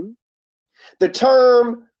beautiful woman. The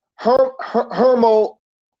term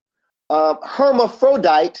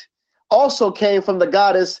hermaphrodite also came from the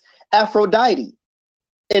goddess Aphrodite.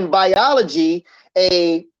 In biology,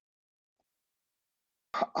 I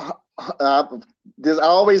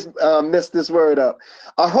always mess this word up.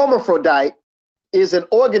 A hermaphrodite is an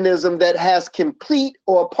organism that has complete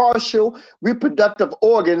or partial reproductive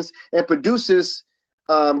organs and produces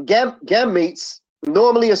gametes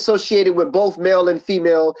normally associated with both male and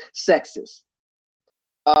female sexes.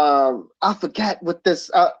 I forgot what this.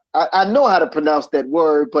 I know how to pronounce that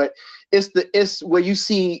word, but it's where you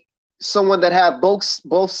see someone that have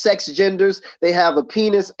both sex genders. They have a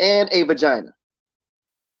penis and a vagina.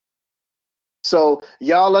 So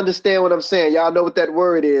y'all understand what I'm saying? Y'all know what that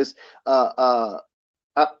word is.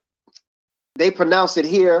 They pronounce it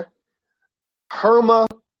here hermaphrodite.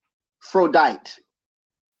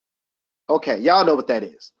 Okay, y'all know what that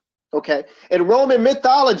is. Okay, in Roman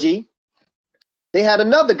mythology, they had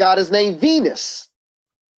another goddess named Venus,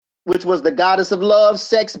 which was the goddess of love,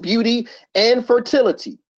 sex, beauty, and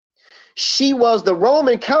fertility. She was the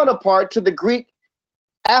Roman counterpart to the Greek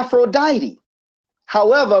Aphrodite.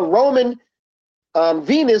 However, Roman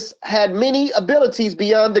Venus had many abilities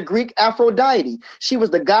beyond the Greek Aphrodite. She was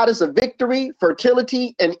the goddess of victory,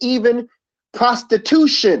 fertility, and even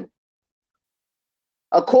prostitution.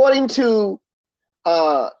 According to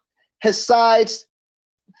Hesiod's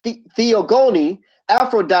Theogony,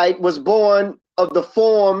 Aphrodite was born of the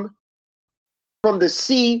form from the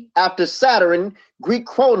sea after Saturn, Greek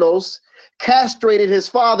Kronos, castrated his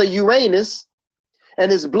father Uranus,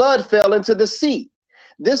 and his blood fell into the sea.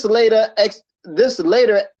 This later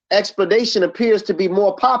explanation appears to be a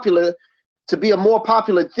more popular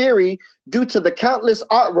theory due to the countless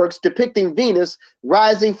artworks depicting Venus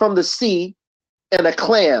rising from the sea and a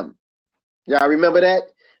clam. Y'all remember that?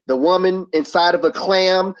 The woman inside of a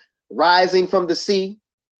clam rising from the sea.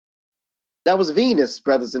 That was Venus,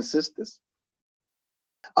 brothers and sisters.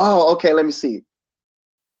 Oh, okay, let me see.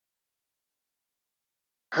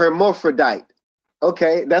 Hermaphrodite.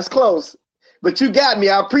 Okay, that's close. But you got me.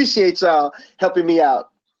 I appreciate y'all helping me out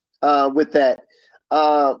with that.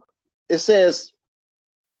 It says,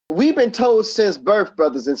 we've been told since birth,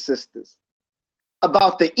 brothers and sisters,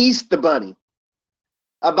 about the Easter Bunny,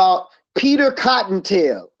 about Peter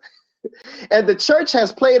Cottontail. And the church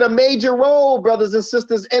has played a major role, brothers and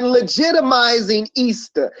sisters, in legitimizing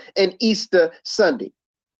Easter and Easter Sunday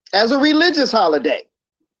as a religious holiday.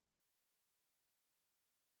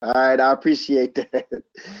 All right, I appreciate that.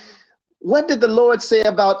 What did the Lord say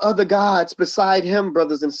about other gods beside him,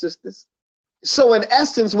 brothers and sisters? So in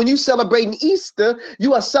essence, when you celebrating Easter,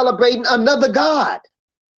 you are celebrating another god.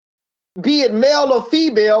 Be it male or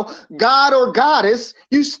female, god or goddess,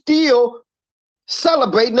 you still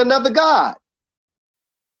celebrating another god.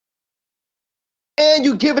 And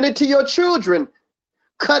you giving it to your children,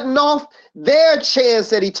 cutting off their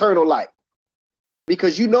chance at eternal life.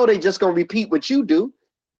 Because you know they just going to repeat what you do.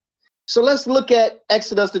 So let's look at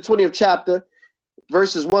Exodus, the 20th chapter,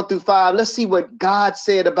 verses 1 through 5. Let's see what God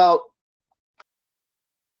said about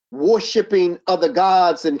worshiping other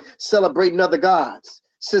gods and celebrating other gods.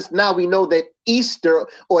 Since now we know that Easter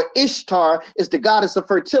or Ishtar is the goddess of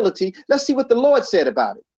fertility, let's see what the Lord said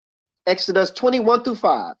about it. Exodus 21 through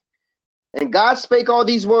 5. And God spake all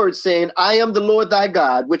these words, saying, I am the Lord thy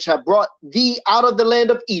God, which have brought thee out of the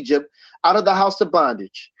land of Egypt, out of the house of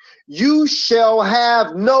bondage. You shall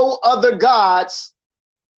have no other gods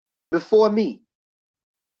before me.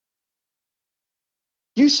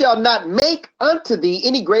 You shall not make unto thee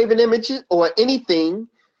any graven images or anything,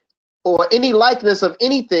 or any likeness of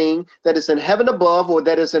anything that is in heaven above, or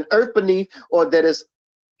that is in earth beneath, or that is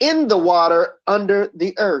in the water under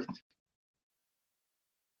the earth.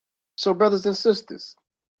 So, brothers and sisters,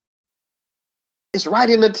 it's right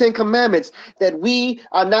in the Ten Commandments that we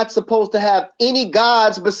are not supposed to have any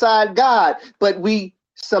gods beside God, but we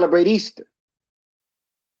celebrate Easter,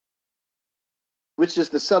 which is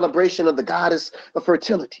the celebration of the goddess of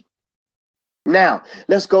fertility. Now,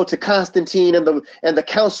 let's go to Constantine and the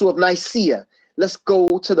Council of Nicaea. Let's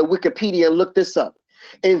go to the Wikipedia and look this up.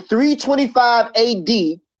 In 325 AD,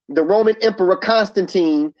 the Roman Emperor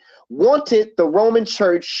Constantine wanted the Roman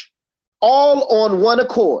Church all on one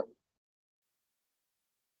accord.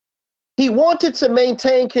 He wanted to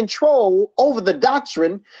maintain control over the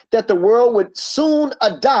doctrine that the world would soon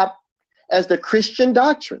adopt as the Christian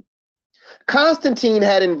doctrine. Constantine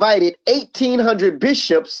had invited 1,800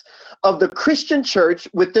 bishops of the Christian church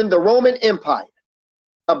within the Roman Empire,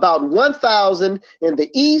 about 1,000 in the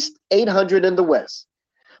east, 800 in the west.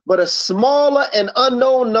 But a smaller and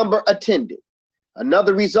unknown number attended.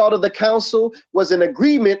 Another result of the council was an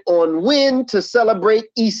agreement on when to celebrate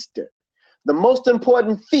Easter, the most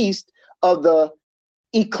important feast of the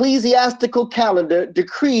ecclesiastical calendar,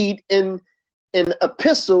 decreed in an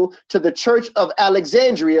epistle to the Church of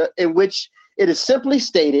Alexandria, in which it is simply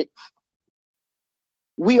stated,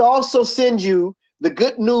 "We also send you the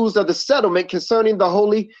good news of the settlement concerning the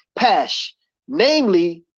Holy Pasch,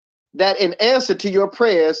 namely, that in answer to your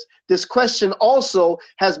prayers, this question also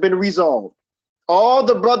has been resolved. All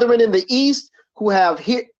the brethren in the East who have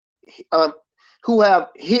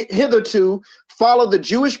hitherto followed the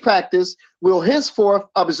Jewish practice will henceforth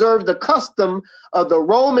observe the custom of the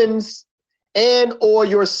Romans, and or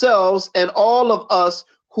yourselves and all of us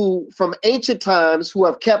who from ancient times who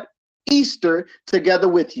have kept Easter together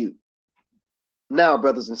with you." Now,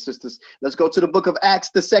 brothers and sisters, let's go to the book of Acts,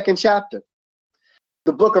 the 2nd chapter.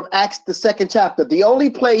 The book of Acts, the 2nd chapter. The only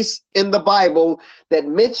place in the Bible that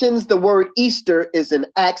mentions the word Easter is in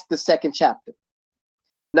Acts, the 2nd chapter.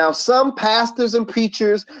 Now, some pastors and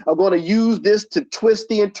preachers are going to use this to twist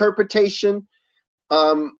the interpretation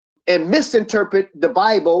and misinterpret the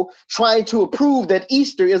Bible, trying to prove that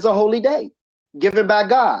Easter is a holy day given by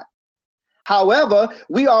God. However,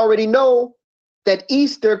 we already know that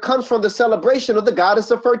Easter comes from the celebration of the goddess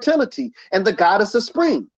of fertility and the goddess of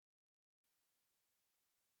spring,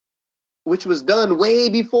 which was done way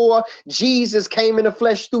before Jesus came in the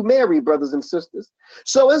flesh through Mary, brothers and sisters.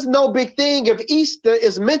 So it's no big thing if Easter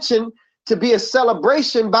is mentioned to be a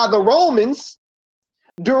celebration by the Romans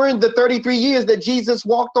during the 33 years that Jesus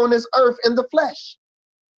walked on this earth in the flesh,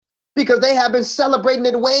 because they have been celebrating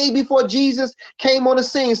it way before Jesus came on the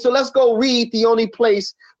scene. So let's go read the only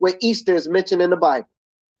place where Easter is mentioned in the Bible.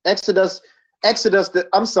 Acts the 12th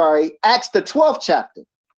chapter.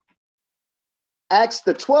 Acts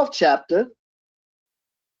the 12th chapter.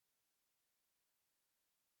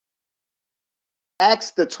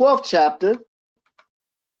 Acts the 12th chapter.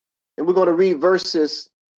 And we're going to read verses.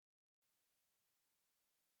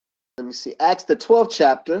 Let me see. Acts the 12th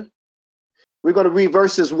chapter. We're going to read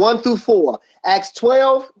verses 1 through 4. Acts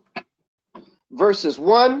 12, verses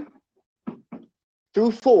 1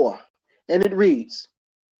 through 4. And it reads,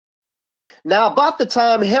 "Now about the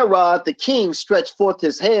time Herod the king stretched forth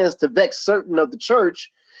his hands to vex certain of the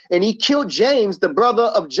church, and he killed James, the brother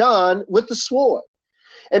of John, with the sword.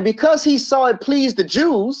 And because he saw it pleased the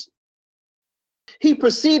Jews, he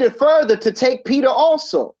proceeded further to take Peter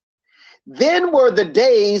also. Then were the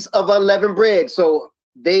days of unleavened bread." So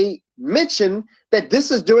they mention that this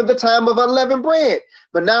is during the time of unleavened bread.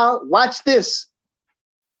 But now watch this.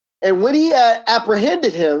 "And when he had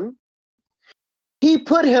apprehended him, he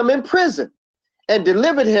put him in prison and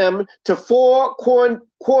delivered him to 4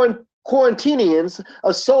 Quarantinians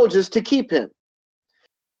of soldiers to keep him,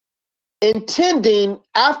 intending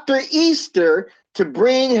after Easter to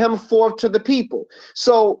bring him forth to the people."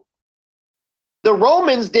 So the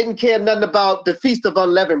Romans didn't care nothing about the Feast of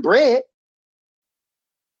Unleavened Bread,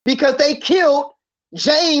 because they killed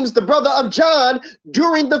James, the brother of John,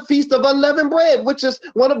 during the Feast of Unleavened Bread, which is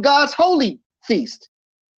one of God's holy feasts.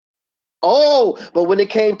 Oh, but when it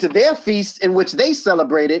came to their feast in which they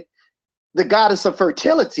celebrated the goddess of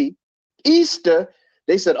fertility, Easter,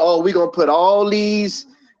 they said, "Oh, we're going to put all these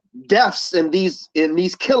deaths and these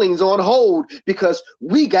killings on hold because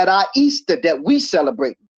we got our Easter that we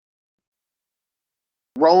celebrate."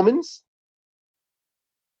 Romans.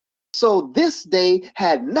 So this day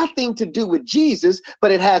had nothing to do with Jesus,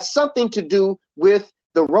 but it had something to do with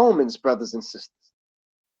the Romans, brothers and sisters.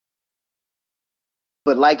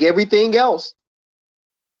 But like everything else,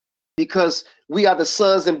 because we are the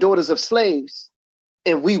sons and daughters of slaves,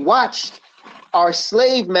 and we watched our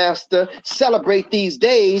slave master celebrate these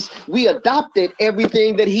days, we adopted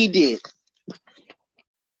everything that he did.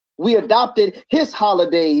 We adopted his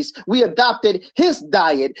holidays. We adopted his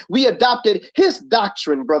diet. We adopted his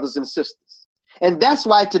doctrine, brothers and sisters. And that's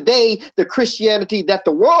why today the Christianity that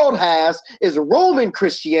the world has is Roman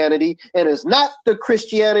Christianity, and is not the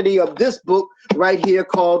Christianity of this book right here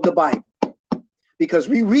called the Bible. Because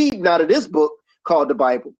we read out of this book called the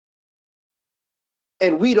Bible,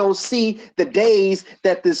 and we don't see the days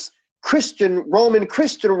that this Roman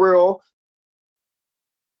Christian world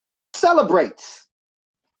celebrates.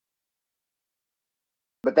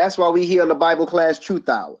 But that's why we here on the Bible Class Truth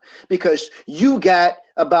Hour, because you got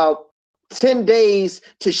about 10 days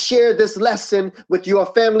to share this lesson with your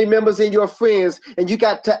family members and your friends. And you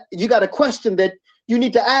got a question that you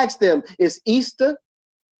need to ask them. Is Easter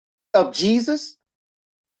of Jesus?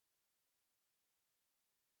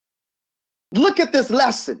 Look at this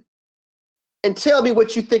lesson and tell me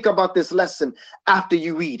what you think about this lesson after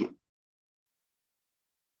you read it.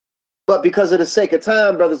 But because of the sake of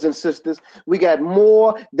time, brothers and sisters, we got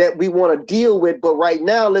more that we want to deal with. But right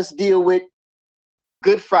now, let's deal with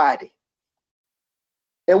Good Friday.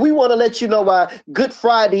 And we want to let you know why Good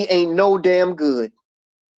Friday ain't no damn good.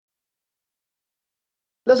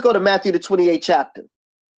 Let's go to Matthew, the 28th chapter.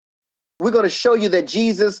 We're going to show you that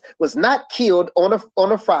Jesus was not killed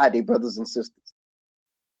on a Friday, brothers and sisters.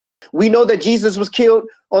 We know that Jesus was killed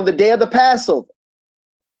on the day of the Passover.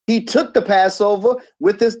 He took the Passover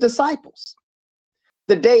with his disciples.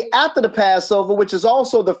 The day after the Passover, which is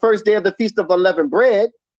also the first day of the Feast of Unleavened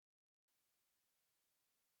Bread,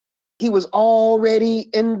 he was already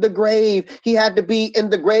in the grave. He had to be in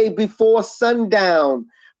the grave before sundown,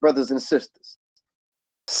 brothers and sisters.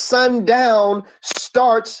 Sundown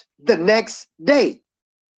starts the next day.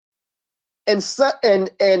 And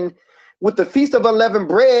with the Feast of Unleavened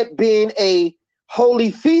Bread being a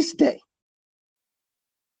holy feast day,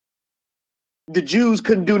 the Jews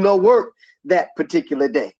couldn't do no work that particular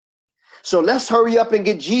day. So let's hurry up and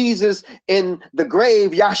get Jesus in the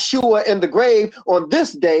grave, Yahshua in the grave on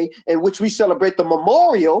this day in which we celebrate the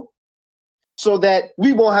memorial, so that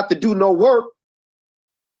we won't have to do no work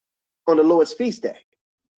on the Lord's feast day.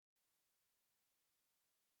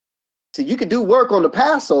 So you can do work on the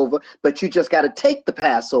Passover, but you just got to take the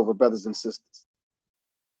Passover, brothers and sisters.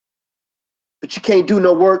 But you can't do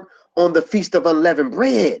no work on the Feast of Unleavened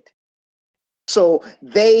Bread. So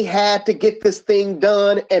they had to get this thing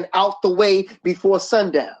done and out the way before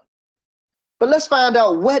sundown. But let's find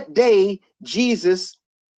out what day Jesus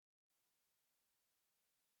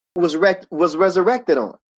was resurrected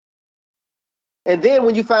on. And then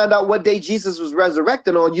when you find out what day Jesus was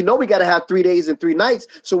resurrected on, you know we got to have 3 days and 3 nights.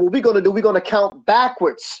 So what we're going to do, we're going to count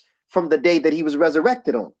backwards from the day that he was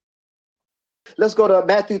resurrected on. Let's go to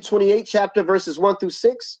Matthew 28 chapter, verses 1 through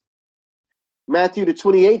 6. Matthew the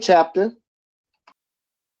 28th chapter,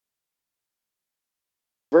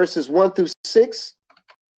 verses 1 through 6.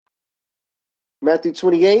 Matthew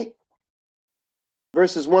 28,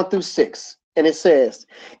 verses 1 through 6. And it says,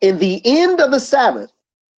 in the end of the Sabbath,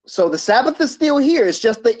 so the Sabbath is still here, it's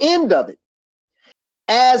just the end of it,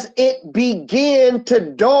 as it began to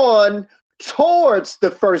dawn towards the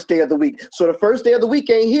first day of the week. So the first day of the week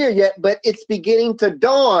ain't here yet, but it's beginning to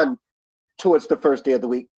dawn towards the first day of the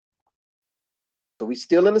week. So we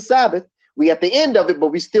still in the Sabbath. We at the end of it, but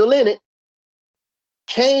we still in it.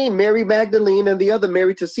 Came Mary Magdalene and the other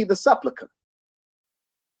Mary to see the sepulchre.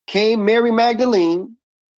 Came Mary Magdalene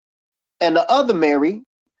and the other Mary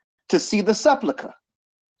to see the sepulchre.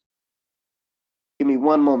 Give me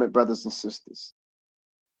one moment, brothers and sisters.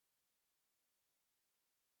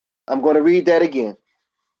 I'm going to read that again.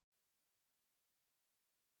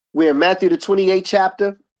 We're in Matthew the 28th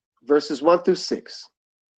chapter, verses 1 through 6.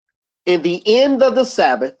 In the end of the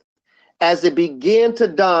Sabbath, as it began to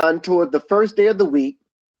dawn toward the first day of the week,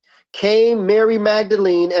 came Mary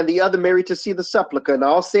Magdalene and the other Mary to see the sepulchre. And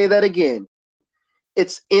I'll say that again.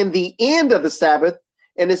 It's in the end of the Sabbath,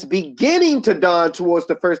 and it's beginning to dawn towards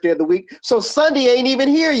the first day of the week. So Sunday ain't even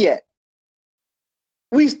here yet.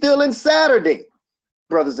 We still in Saturday,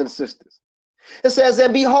 brothers and sisters. It says,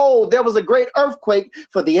 and behold, there was a great earthquake,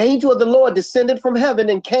 for the angel of the Lord descended from heaven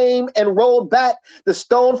and came and rolled back the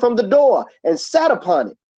stone from the door and sat upon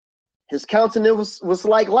it. His countenance was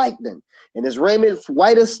like lightning, and his raiment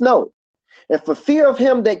white as snow. And for fear of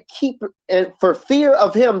him the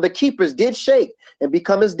keepers did shake and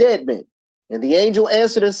become as dead men. And the angel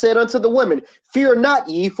answered and said unto the women, fear not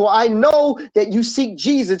ye, for I know that you seek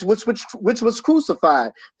Jesus, which was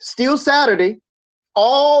crucified. Still Saturday.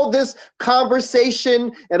 All this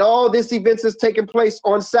conversation and all this events is taking place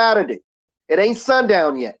on Saturday. It ain't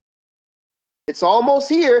sundown yet. It's almost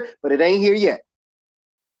here, but it ain't here yet.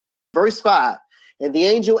 Verse 5. And the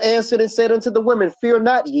angel answered and said unto the women, fear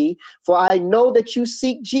not ye, for I know that you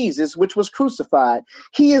seek Jesus, which was crucified.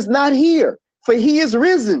 He is not here, for he is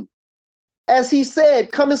risen. As he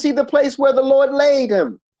said, come and see the place where the Lord laid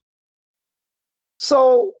him.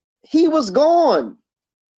 So he was gone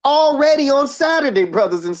already on Saturday,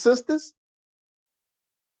 brothers and sisters.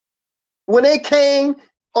 When they came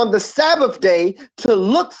on the Sabbath day to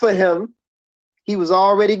look for him, he was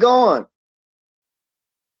already gone.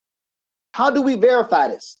 How do we verify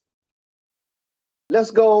this?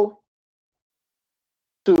 Let's go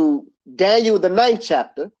to Daniel, the 9th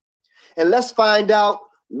chapter, and let's find out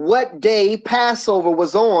what day Passover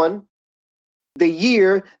was on the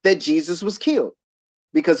year that Jesus was killed,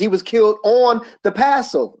 because he was killed on the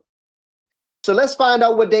Passover. So let's find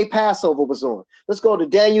out what day Passover was on. Let's go to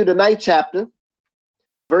Daniel, the 9th chapter,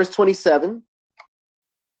 verse 27.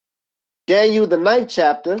 Daniel, the 9th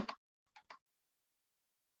chapter,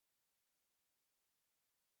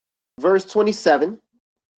 verse 27.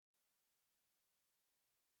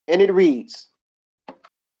 And it reads,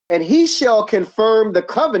 and he shall confirm the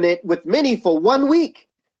covenant with many for 1 week.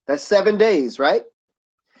 That's 7 days, right?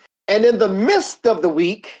 And in the midst of the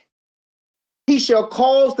week, he shall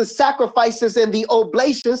cause the sacrifices and the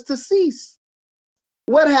oblations to cease.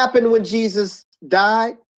 What happened when Jesus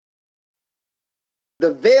died?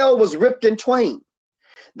 The veil was ripped in twain.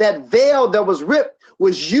 That veil that was ripped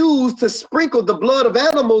was used to sprinkle the blood of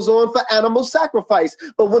animals on for animal sacrifice.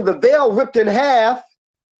 But when the veil ripped in half,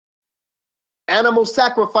 animal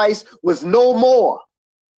sacrifice was no more.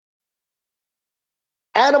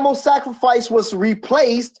 Animal sacrifice was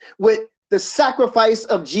replaced with the sacrifice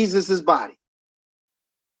of Jesus's body.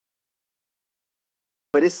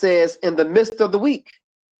 But it says in the midst of the week.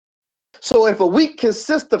 So if a week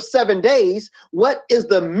consists of 7 days, what is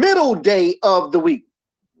the middle day of the week?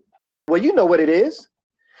 Well, you know what it is,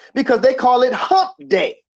 because they call it hump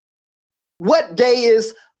day. What day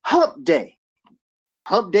is hump day?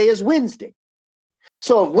 Hump day is Wednesday.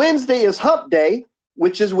 So if Wednesday is hump day,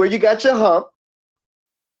 which is where you got your hump,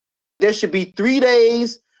 there should be 3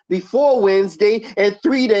 days before Wednesday and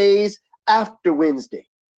 3 days after Wednesday.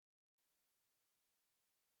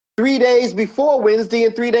 3 days before Wednesday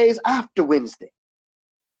and 3 days after Wednesday.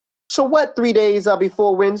 So what 3 days are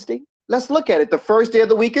before Wednesday? Let's look at it. The first day of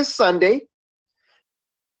the week is Sunday.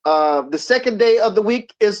 The second day of the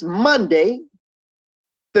week is Monday.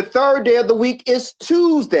 The third day of the week is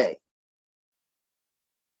Tuesday.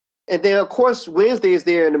 And then, of course, Wednesday is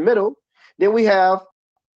there in the middle. Then we have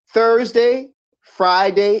Thursday,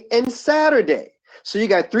 Friday, and Saturday. So you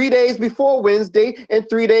got 3 days before Wednesday and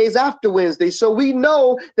 3 days after Wednesday. So we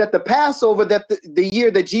know that the Passover, that the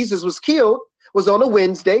year that Jesus was killed, was on a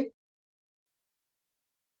Wednesday.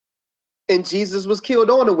 And Jesus was killed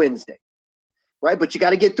on a Wednesday, right? But you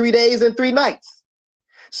got to get 3 days and 3 nights.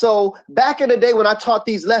 So back in the day when I taught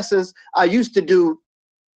these lessons, I used to do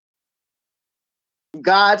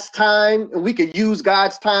God's time, and we could use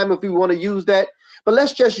God's time if we want to use that. But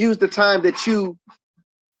let's just use the time that you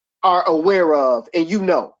are aware of and you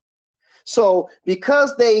know. So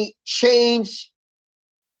because they change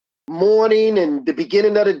morning and the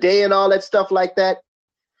beginning of the day and all that stuff like that,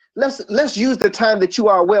 let's use the time that you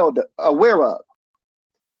are aware of.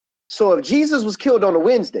 So if Jesus was killed on a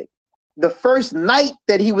Wednesday, the first night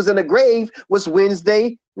that he was in the grave was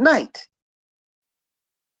Wednesday night.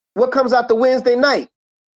 What comes out the Wednesday night?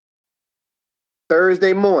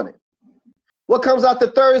 Thursday morning. What comes out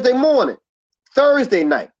the Thursday morning? Thursday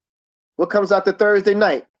night. What comes out the Thursday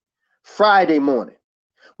night? Friday morning.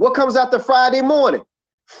 What comes out the Friday morning?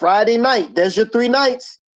 Friday night. There's your 3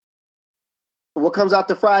 nights. What comes out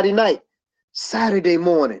the Friday night? Saturday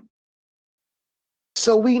morning.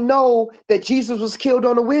 So we know that Jesus was killed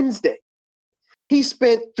on a Wednesday. He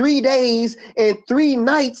spent 3 days and 3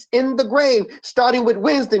 nights in the grave, starting with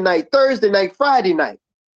Wednesday night, Thursday night, Friday night.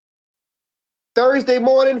 Thursday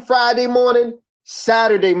morning, Friday morning,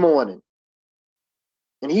 Saturday morning.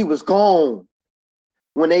 And he was gone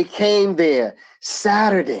when they came there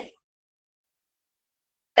Saturday.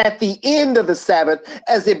 At the end of the Sabbath,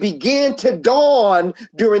 as it began to dawn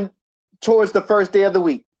towards the first day of the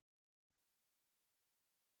week.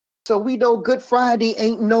 So we know Good Friday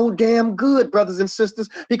ain't no damn good, brothers and sisters,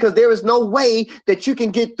 because there is no way that you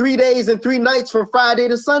can get 3 days and 3 nights from Friday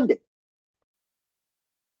to Sunday.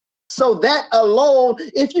 So that alone,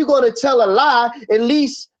 if you're going to tell a lie, at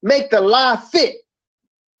least make the lie fit.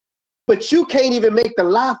 But you can't even make the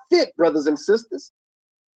lie fit, brothers and sisters.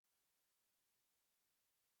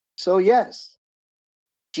 So yes,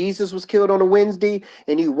 Jesus was killed on a Wednesday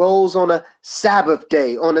and he rose on a Sabbath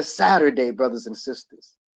day, on a Saturday, brothers and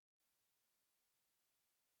sisters.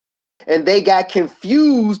 And they got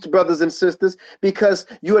confused, brothers and sisters, because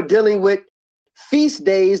you are dealing with feast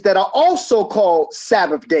days that are also called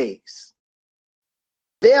Sabbath days.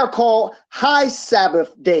 They are called high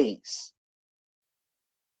Sabbath days.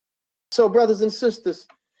 So, brothers and sisters,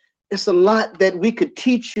 it's a lot that we could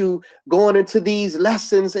teach you going into these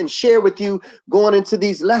lessons and share with you going into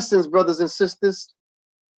these lessons, brothers and sisters.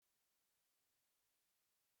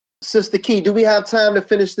 Sister Key, do we have time to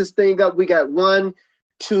finish this thing up? We got 1,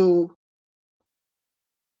 2,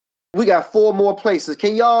 We got 4 more places.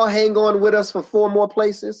 Can y'all hang on with us for 4 more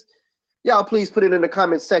places? Y'all please put it in the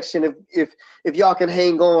comment section if y'all can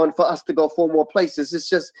hang on for us to go 4 more places.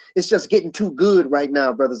 It's just getting too good right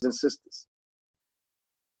now, brothers and sisters.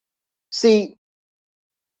 See,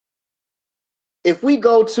 if we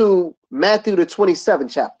go to Matthew the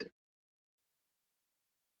 27th chapter,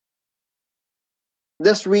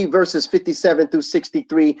 let's read verses 57 through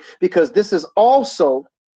 63, because this is also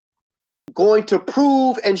going to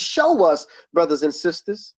prove and show us, brothers and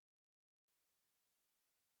sisters,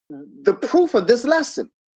 the proof of this lesson.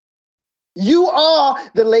 You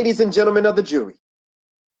are the ladies and gentlemen of the jury.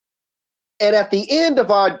 And at the end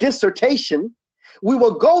of our dissertation, we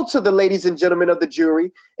will go to the ladies and gentlemen of the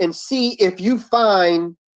jury and see if you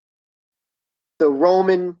find the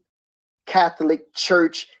Roman Catholic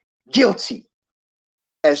Church guilty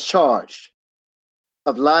as charged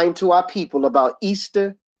of lying to our people about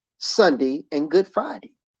Easter Sunday and Good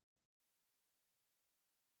Friday.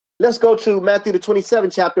 Let's go to Matthew the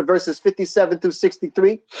 27th chapter, verses 57 through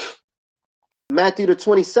 63. Matthew the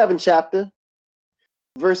 27th chapter,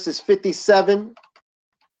 verses 57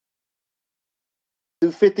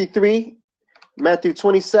 through 53. Matthew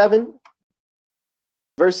 27,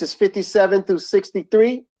 verses 57 through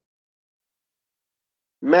 63.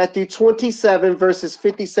 Matthew 27, verses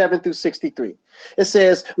 57 through 63. It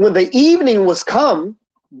says, when the evening was come,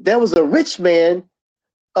 there was a rich man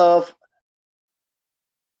of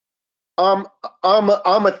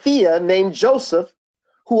Arimathea named Joseph,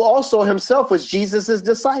 who also himself was Jesus's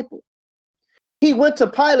disciple. He went to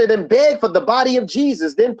Pilate and begged for the body of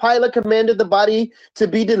Jesus. Then Pilate commanded the body to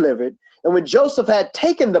be delivered. And when Joseph had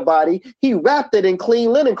taken the body, he wrapped it in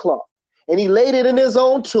clean linen cloth, and he laid it in his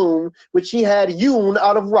own tomb, which he had hewn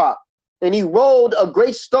out of rock. And he rolled a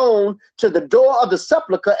great stone to the door of the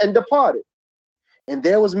sepulchre and departed. And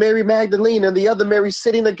there was Mary Magdalene and the other Mary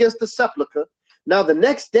sitting against the sepulchre. Now the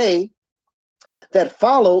next day that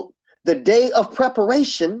followed the day of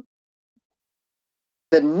preparation,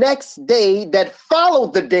 the next day that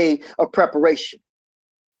followed the day of preparation.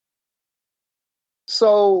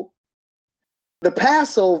 So the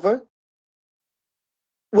Passover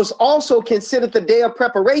was also considered the day of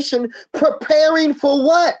preparation, preparing for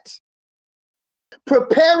what?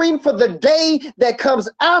 Preparing for the day that comes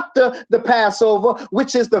after the Passover,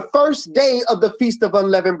 which is the first day of the Feast of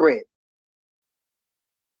Unleavened Bread.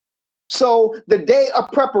 So the day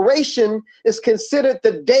of preparation is considered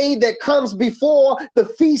the day that comes before the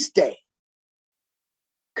feast day,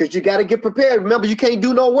 because you got to get prepared. Remember, you can't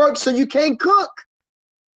do no work, so you can't cook.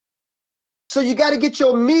 So you got to get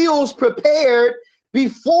your meals prepared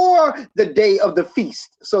before the day of the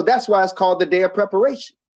feast. So that's why it's called the day of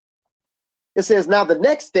preparation. It says, now the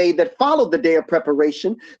next day that followed the day of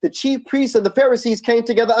preparation, the chief priests and the Pharisees came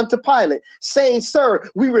together unto Pilate, saying, Sir,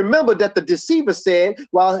 we remember that the deceiver said,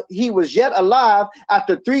 while he was yet alive,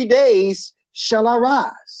 after 3 days shall I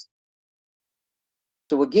rise.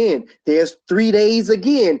 So again, there's 3 days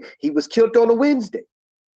again. He was killed on a Wednesday.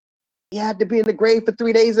 He had to be in the grave for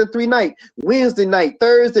 3 days and 3 nights. Wednesday night,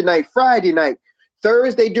 Thursday night, Friday night.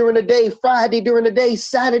 Thursday during the day, Friday during the day,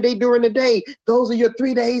 Saturday during the day. Those are your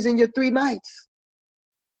 3 days and your 3 nights.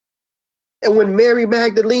 And when Mary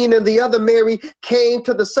Magdalene and the other Mary came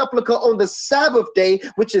to the sepulchre on the Sabbath day,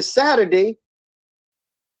 which is Saturday,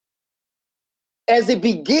 as it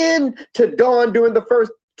began to dawn toward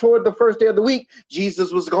the first day of the week,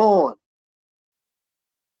 Jesus was gone.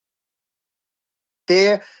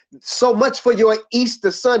 There, so much for your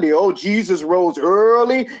Easter Sunday. Oh, Jesus rose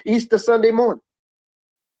early Easter Sunday morning.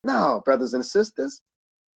 No, brothers and sisters.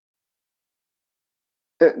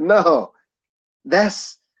 No,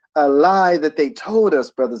 that's a lie that they told us,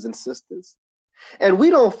 brothers and sisters. And we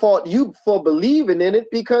don't fault you for believing in it,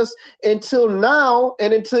 because until now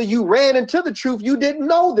and until you ran into the truth, you didn't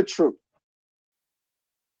know the truth.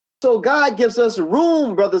 So God gives us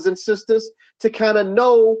room, brothers and sisters, to kind of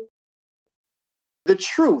know the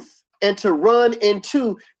truth and to run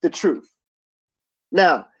into the truth.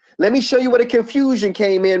 Now, let me show you where the confusion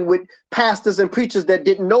came in with pastors and preachers that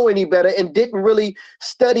didn't know any better and didn't really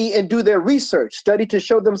study and do their research, study to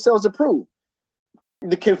show themselves approved.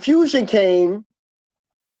 The confusion came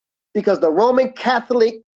because the Roman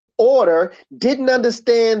Catholic order didn't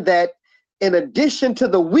understand that in addition to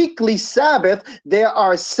the weekly Sabbath, there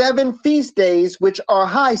are 7 feast days, which are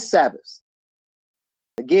high Sabbaths.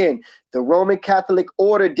 Again, the Roman Catholic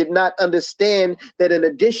order did not understand that in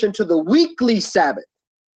addition to the weekly Sabbath,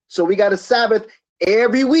 so we got a Sabbath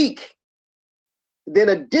every week. Then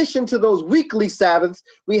in addition to those weekly Sabbaths,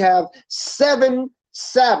 we have 7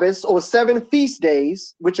 Sabbaths or 7 feast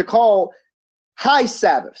days, which are called high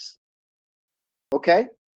Sabbaths. Okay?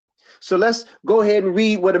 So let's go ahead and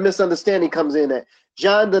read where the misunderstanding comes in at.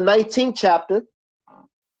 John, the 19th chapter,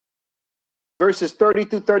 verses 30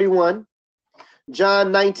 through 31.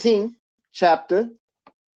 John 19 chapter,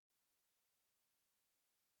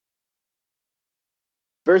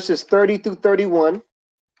 verses 30 through 31.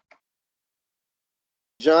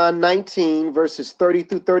 John 19, verses 30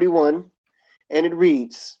 through 31. And it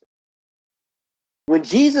reads, when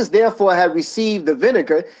Jesus therefore had received the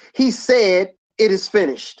vinegar, he said, it is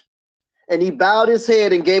finished. And he bowed his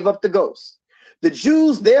head and gave up the ghost. The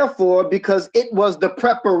Jews therefore, because it was the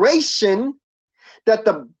preparation that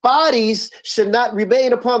the bodies should not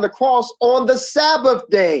remain upon the cross on the Sabbath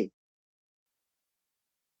day.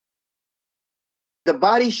 The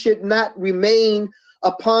body should not remain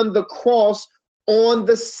upon the cross on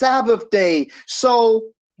the Sabbath day. So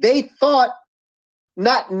they thought,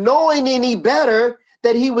 not knowing any better,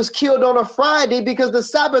 that he was killed on a Friday because the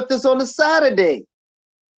Sabbath is on a Saturday.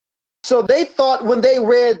 So they thought when they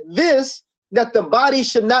read this, that the body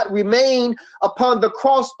should not remain upon the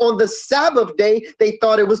cross on the Sabbath day, they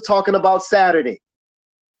thought it was talking about Saturday.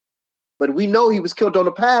 But we know he was killed on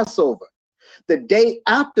the Passover. The day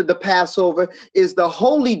after the Passover is the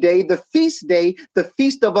holy day, the feast day, the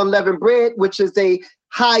Feast of Unleavened Bread, which is a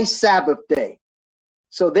high Sabbath day.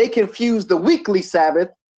 So they confuse the weekly Sabbath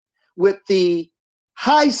with the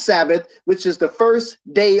high Sabbath, which is the first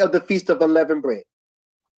day of the Feast of Unleavened Bread.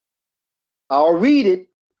 I'll read it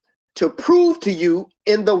to prove to you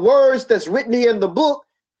in the words that's written here in the book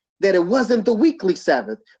that it wasn't the weekly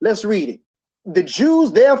Sabbath. Let's read it. The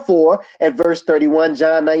Jews therefore, at verse 31,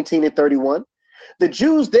 John 19 and 31, the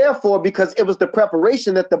Jews therefore, because it was the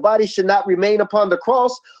preparation that the body should not remain upon the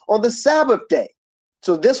cross on the Sabbath day.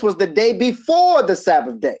 So this was the day before the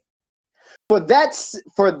Sabbath day. For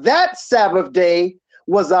that Sabbath day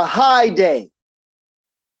was a high day.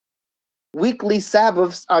 Weekly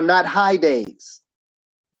Sabbaths are not high days.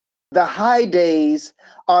 The high days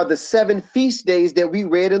are the 7 feast days that we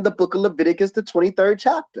read in the book of Leviticus, the 23rd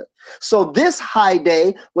chapter. So this high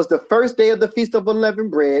day was the first day of the Feast of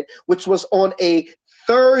Unleavened Bread, which was on a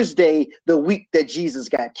Thursday, the week that Jesus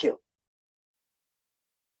got killed.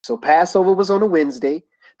 So Passover was on a Wednesday.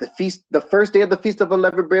 The first day of the Feast of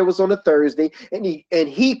Unleavened Bread was on a Thursday, and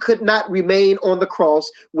he could not remain on the cross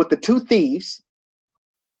with the 2 thieves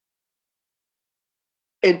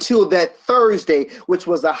until that Thursday, which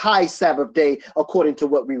was a high Sabbath day, according to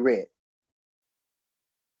what we read.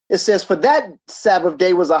 It says, for that Sabbath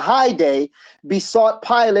day was a high day, besought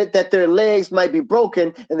Pilate that their legs might be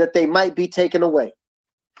broken and that they might be taken away.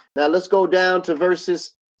 Now let's go down to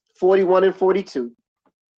verses 41 and 42.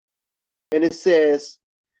 And it says,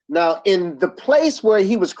 now in the place where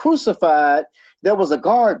he was crucified, there was a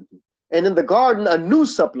garden. And in the garden, a new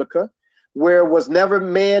sepulchre, where was never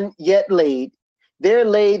man yet laid. There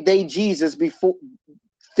laid they Jesus before,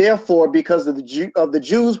 therefore, because of the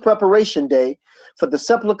Jews' preparation day, for the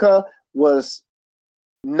sepulchre was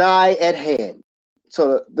nigh at hand.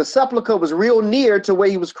 So the sepulchre was real near to where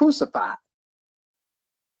he was crucified.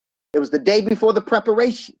 It was the day before the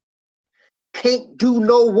preparation. Can't do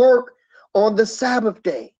no work on the Sabbath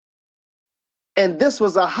day. And this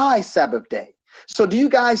was a high Sabbath day. So do you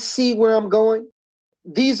guys see where I'm going?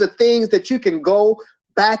 These are things that you can go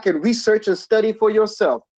back and research and study for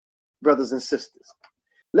yourself, brothers and sisters.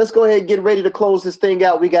 Let's go ahead and get ready to close this thing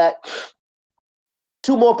out. We got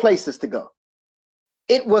 2 more places to go.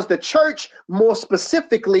 It was the church, more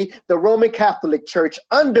specifically the Roman Catholic Church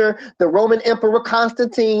under the Roman Emperor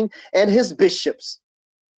Constantine and his bishops,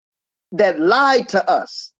 that lied to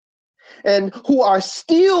us and who are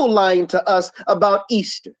still lying to us about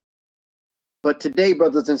Easter. But today,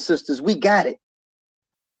 brothers and sisters, we got it.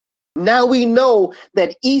 Now we know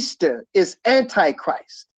that Easter is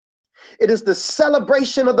Antichrist. It is the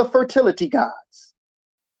celebration of the fertility gods.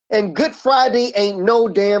 And Good Friday ain't no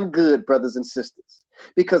damn good, brothers and sisters,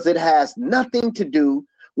 because it has nothing to do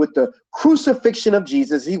with the crucifixion of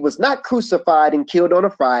Jesus. He was not crucified and killed on a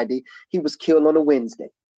Friday. He was killed on a Wednesday.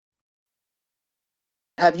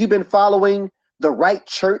 Have you been following the right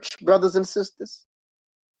church, brothers and sisters?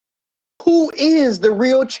 Who is the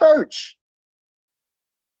real church?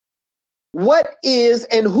 What is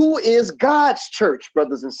and who is God's church,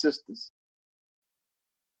 brothers and sisters?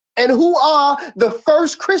 And who are the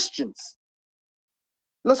first Christians?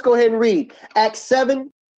 Let's go ahead and read Acts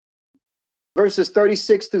 7, verses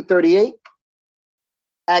 36 through 38.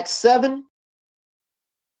 Acts 7,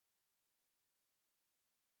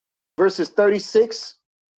 verses 36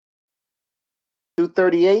 through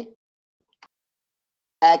 38.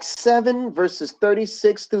 Acts 7, verses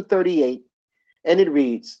 36 through 38. And it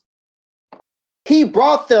reads, he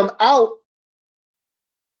brought them out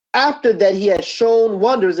after that he had shown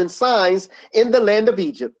wonders and signs in the land of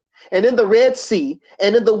Egypt, and in the Red Sea,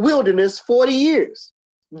 and in the wilderness 40 years.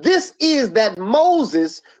 This is that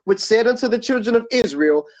Moses, which said unto the children of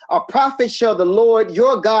Israel, a prophet shall the Lord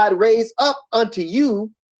your God raise up unto you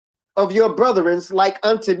of your brethren like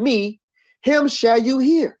unto me, him shall you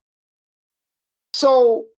hear.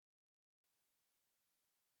 So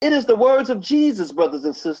it is the words of Jesus, brothers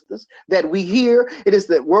and sisters, that we hear. It is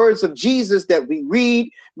the words of Jesus that we read,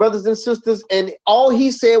 brothers and sisters. And all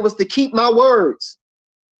he said was to keep my words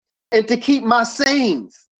and to keep my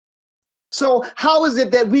sayings. So how is it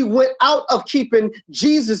that we went out of keeping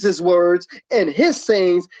Jesus's words and his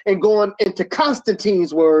sayings and going into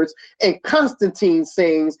Constantine's words and Constantine's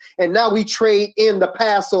sayings, and now we trade in the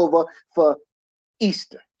Passover for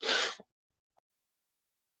Easter?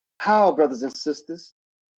 How, brothers and sisters?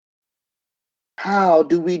 How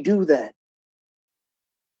do we do that?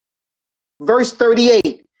 Verse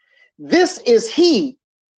 38, this is he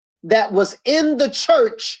that was in the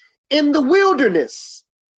church in the wilderness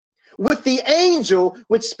with the angel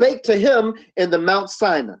which spake to him in the Mount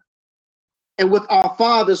Sinai, and with our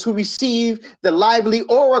fathers who received the lively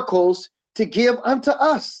oracles to give unto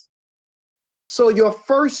us. So your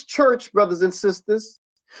first church, brothers and sisters,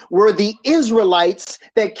 were the Israelites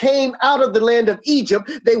that came out of the land of Egypt.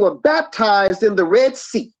 They were baptized in the Red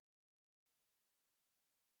Sea.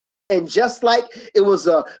 And just like it was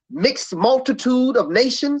a mixed multitude of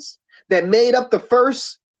nations that made up the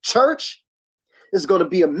first church, there's going to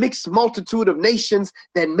be a mixed multitude of nations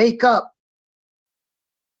that make up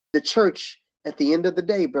the church at the end of the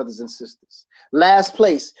day, brothers and sisters. Last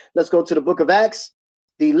place, let's go to the book of Acts,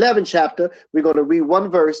 the 11th chapter. We're going to read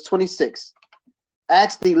one verse, 26.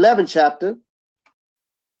 Acts, the 11th chapter,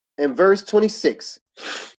 and verse 26.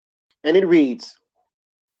 And it reads,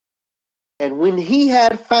 and when he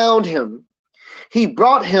had found him, he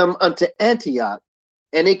brought him unto Antioch.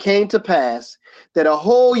 And it came to pass that a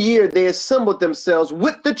whole year they assembled themselves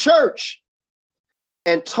with the church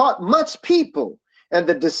and taught much people. And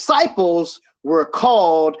the disciples were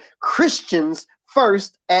called Christians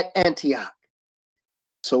first at Antioch.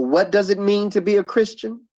 So what does it mean to be a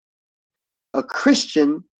Christian? A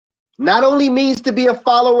Christian not only means to be a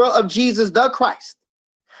follower of Jesus the Christ,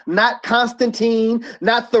 not Constantine,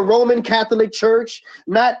 not the Roman Catholic Church,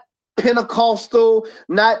 not Pentecostal,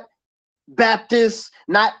 not Baptist,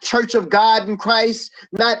 not Church of God in Christ,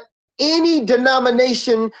 not any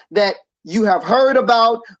denomination that you have heard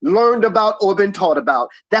about, learned about, or been taught about.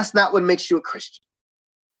 That's not what makes you a Christian.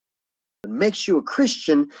 What makes you a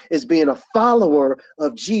Christian is being a follower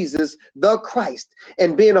of Jesus the Christ.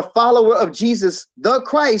 And being a follower of Jesus the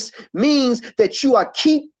Christ means that you are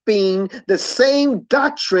keeping the same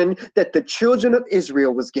doctrine that the children of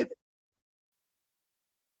Israel was given.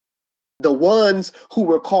 The ones who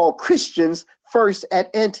were called Christians first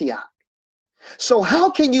at Antioch. So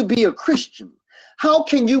how can you be a Christian? How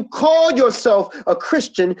can you call yourself a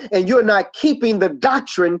Christian and you're not keeping the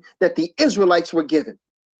doctrine that the Israelites were given,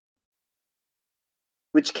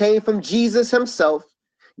 which came from Jesus himself,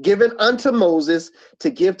 given unto Moses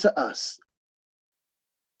to give to us?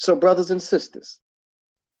 So, brothers and sisters,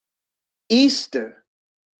 Easter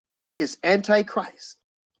is Antichrist,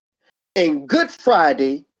 and Good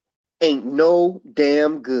Friday ain't no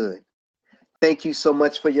damn good. Thank you so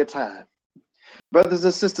much for your time. Brothers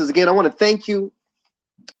and sisters, again, I want to thank you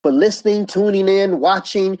for listening, tuning in,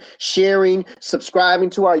 watching, sharing, subscribing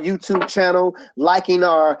to our YouTube channel, liking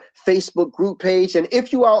our Facebook group page. And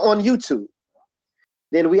if you are on YouTube,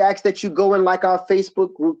 then we ask that you go and like our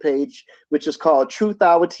Facebook group page, which is called Truth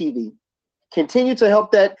Hour TV. Continue to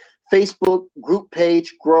help that Facebook group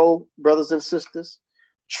page grow, brothers and sisters.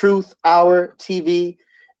 Truth Hour TV.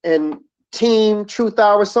 And Team Truth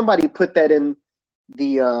Hour, somebody put that in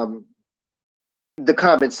the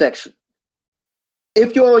comment section.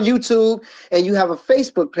 If you're on YouTube and you have a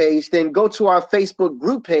Facebook page, then go to our Facebook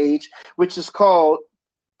group page, which is called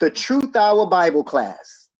the Truth Hour Bible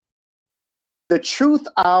Class. The Truth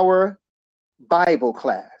Hour Bible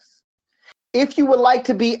Class. If you would like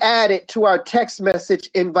to be added to our text message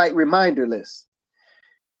invite reminder list,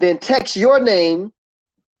 then text your name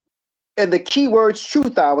and the keywords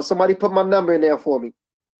Truth Hour. Somebody put my number in there for me.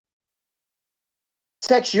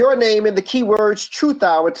 Text your name and the keywords Truth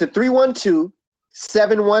Hour to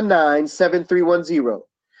 312-719-7310.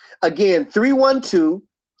 Again,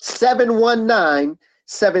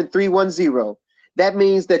 312-719-7310. That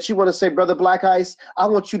means that you want to say, Brother Black Ice, I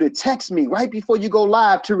want you to text me right before you go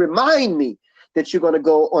live to remind me that you're going to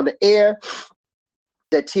go on the air,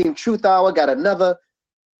 that Team Truth Hour got another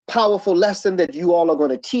powerful lesson that you all are going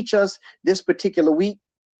to teach us this particular week.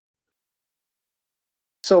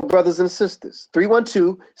 So, brothers and sisters,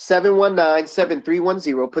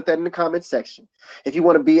 312-719-7310. Put that in the comment section if you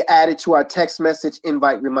want to be added to our text message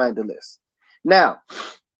invite reminder list. Now,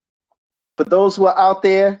 for those who are out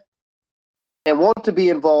there and want to be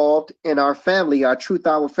involved in our family, our Truth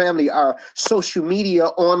Hour family, our social media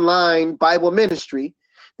online Bible ministry,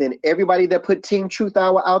 then everybody that put Team Truth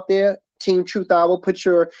Hour out there, Team Truth Hour, put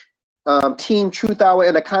your Team Truth Hour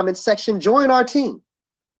in the comment section. Join our team.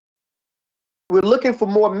 We're looking for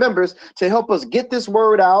more members to help us get this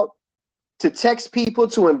word out, to text people,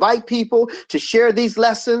 to invite people, to share these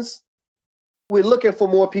lessons. We're looking for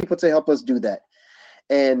more people to help us do that.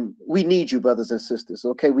 And we need you, brothers and sisters,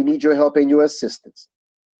 okay? We need your help and your assistance.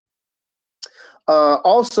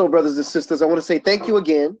 Also, brothers and sisters, I want to say thank you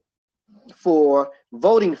again for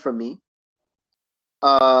voting for me.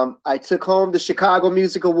 I took home the Chicago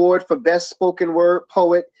Music Award for Best Spoken Word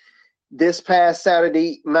Poet this past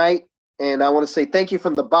Saturday night. And I want to say thank you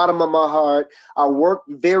from the bottom of my heart. I worked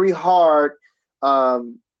very hard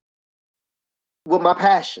with my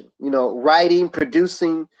passion, you know, writing,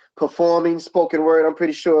 producing, performing spoken word. I'm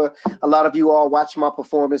pretty sure a lot of you all watch my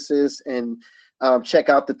performances and check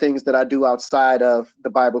out the things that I do outside of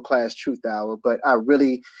the Bible Class Truth Hour. But I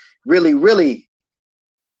really, really, really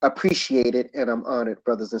appreciate it, and I'm honored,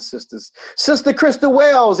 brothers and sisters. Sister Crystal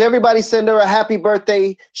Wells, everybody send her a happy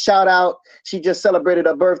birthday shout out. She just celebrated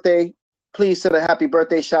her birthday. Please send a happy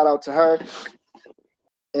birthday shout out to her.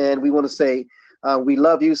 And we want to say, we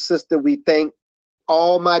love you, sister. We thank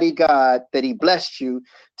Almighty God that he blessed you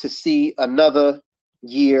to see another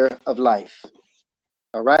year of life.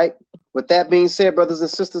 All right. With that being said, brothers and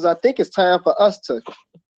sisters, I think it's time for us to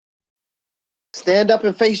stand up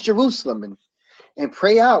and face Jerusalem and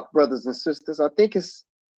pray out, brothers and sisters. I think it's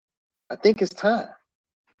time.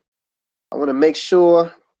 I want to make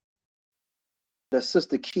sure that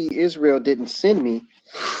Sister Key Israel didn't send me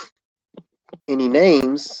any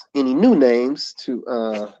names, any new names to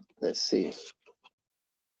let's see.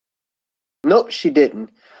 Nope, she didn't.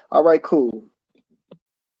 All right, cool.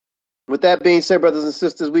 With that being said, brothers and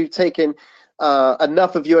sisters, we've taken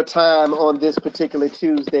enough of your time on this particular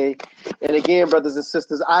Tuesday. And again, brothers and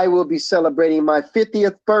sisters, I will be celebrating my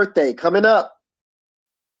 50th birthday coming up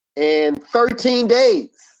in 13 days.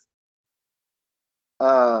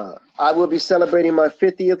 I will be celebrating my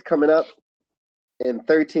 50th coming up in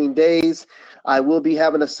 13 days. I will be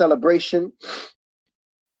having a celebration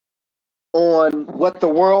on what the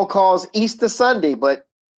world calls Easter Sunday, but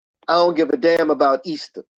I don't give a damn about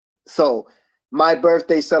Easter. So my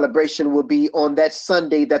birthday celebration will be on that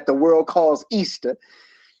Sunday that the world calls Easter,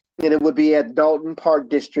 and it would be at Dalton Park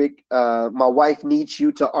District. My wife needs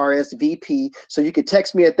you to RSVP, so you can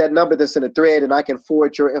text me at that number that's in the thread, and I can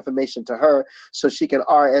forward your information to her so she can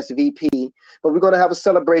RSVP. But we're going to have a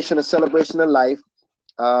celebration of life.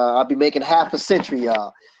 I'll be making half a century,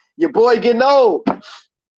 y'all. Your boy getting old,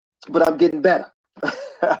 but I'm getting better.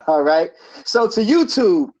 All right. So to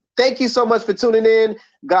YouTube, thank you so much for tuning in.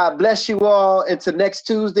 God bless you all. Until next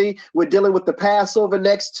Tuesday, we're dealing with the Passover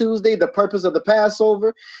next Tuesday, the purpose of the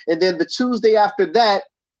Passover. And then the Tuesday after that,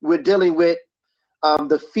 we're dealing with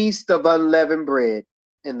the Feast of Unleavened Bread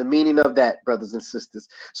and the meaning of that, brothers and sisters.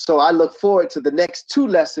 So I look forward to the next two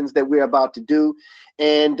lessons that we're about to do.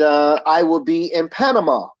 And I will be in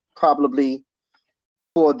Panama probably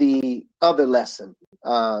for the other lesson,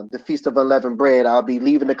 the Feast of Unleavened Bread. I'll be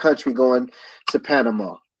leaving the country going to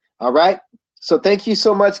Panama. All right. So thank you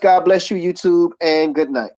so much. God bless you, YouTube, and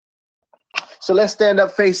good night. So let's stand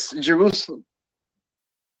up, face Jerusalem.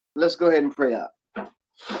 Let's go ahead and pray out.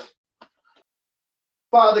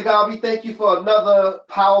 Father God, we thank you for another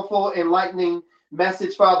powerful, enlightening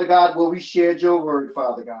message, Father God, where we shared your word,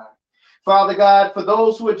 Father God. Father God, for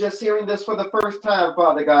those who are just hearing this for the first time,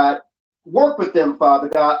 Father God, work with them, Father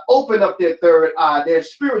God. Open up their third eye, their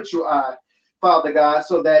spiritual eye, Father God,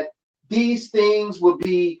 so that these things will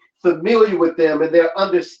be familiar with them and their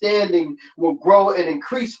understanding will grow and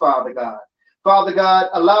increase, Father God. Father God,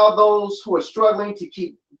 allow those who are struggling to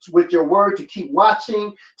keep with your word, to keep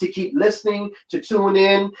watching, to keep listening, to tune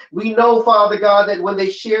in. We know, Father God, that when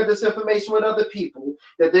they share this information with other people,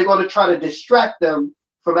 that they're going to try to distract them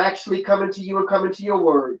from actually coming to you and coming to your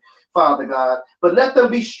word, Father God. But let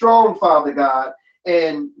them be strong, Father God,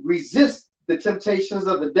 and resist the temptations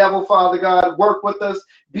of the devil, Father God. Work with us,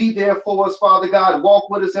 be there for us, Father God. Walk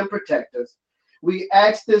with us and protect us. We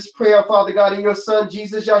ask this prayer, Father God, in your Son,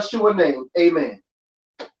 Jesus Yeshua name. Amen.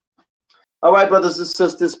 All right, brothers and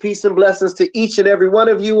sisters, peace and blessings to each and every one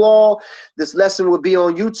of you all. This lesson will be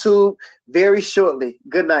on YouTube very shortly.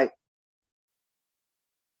 Good night.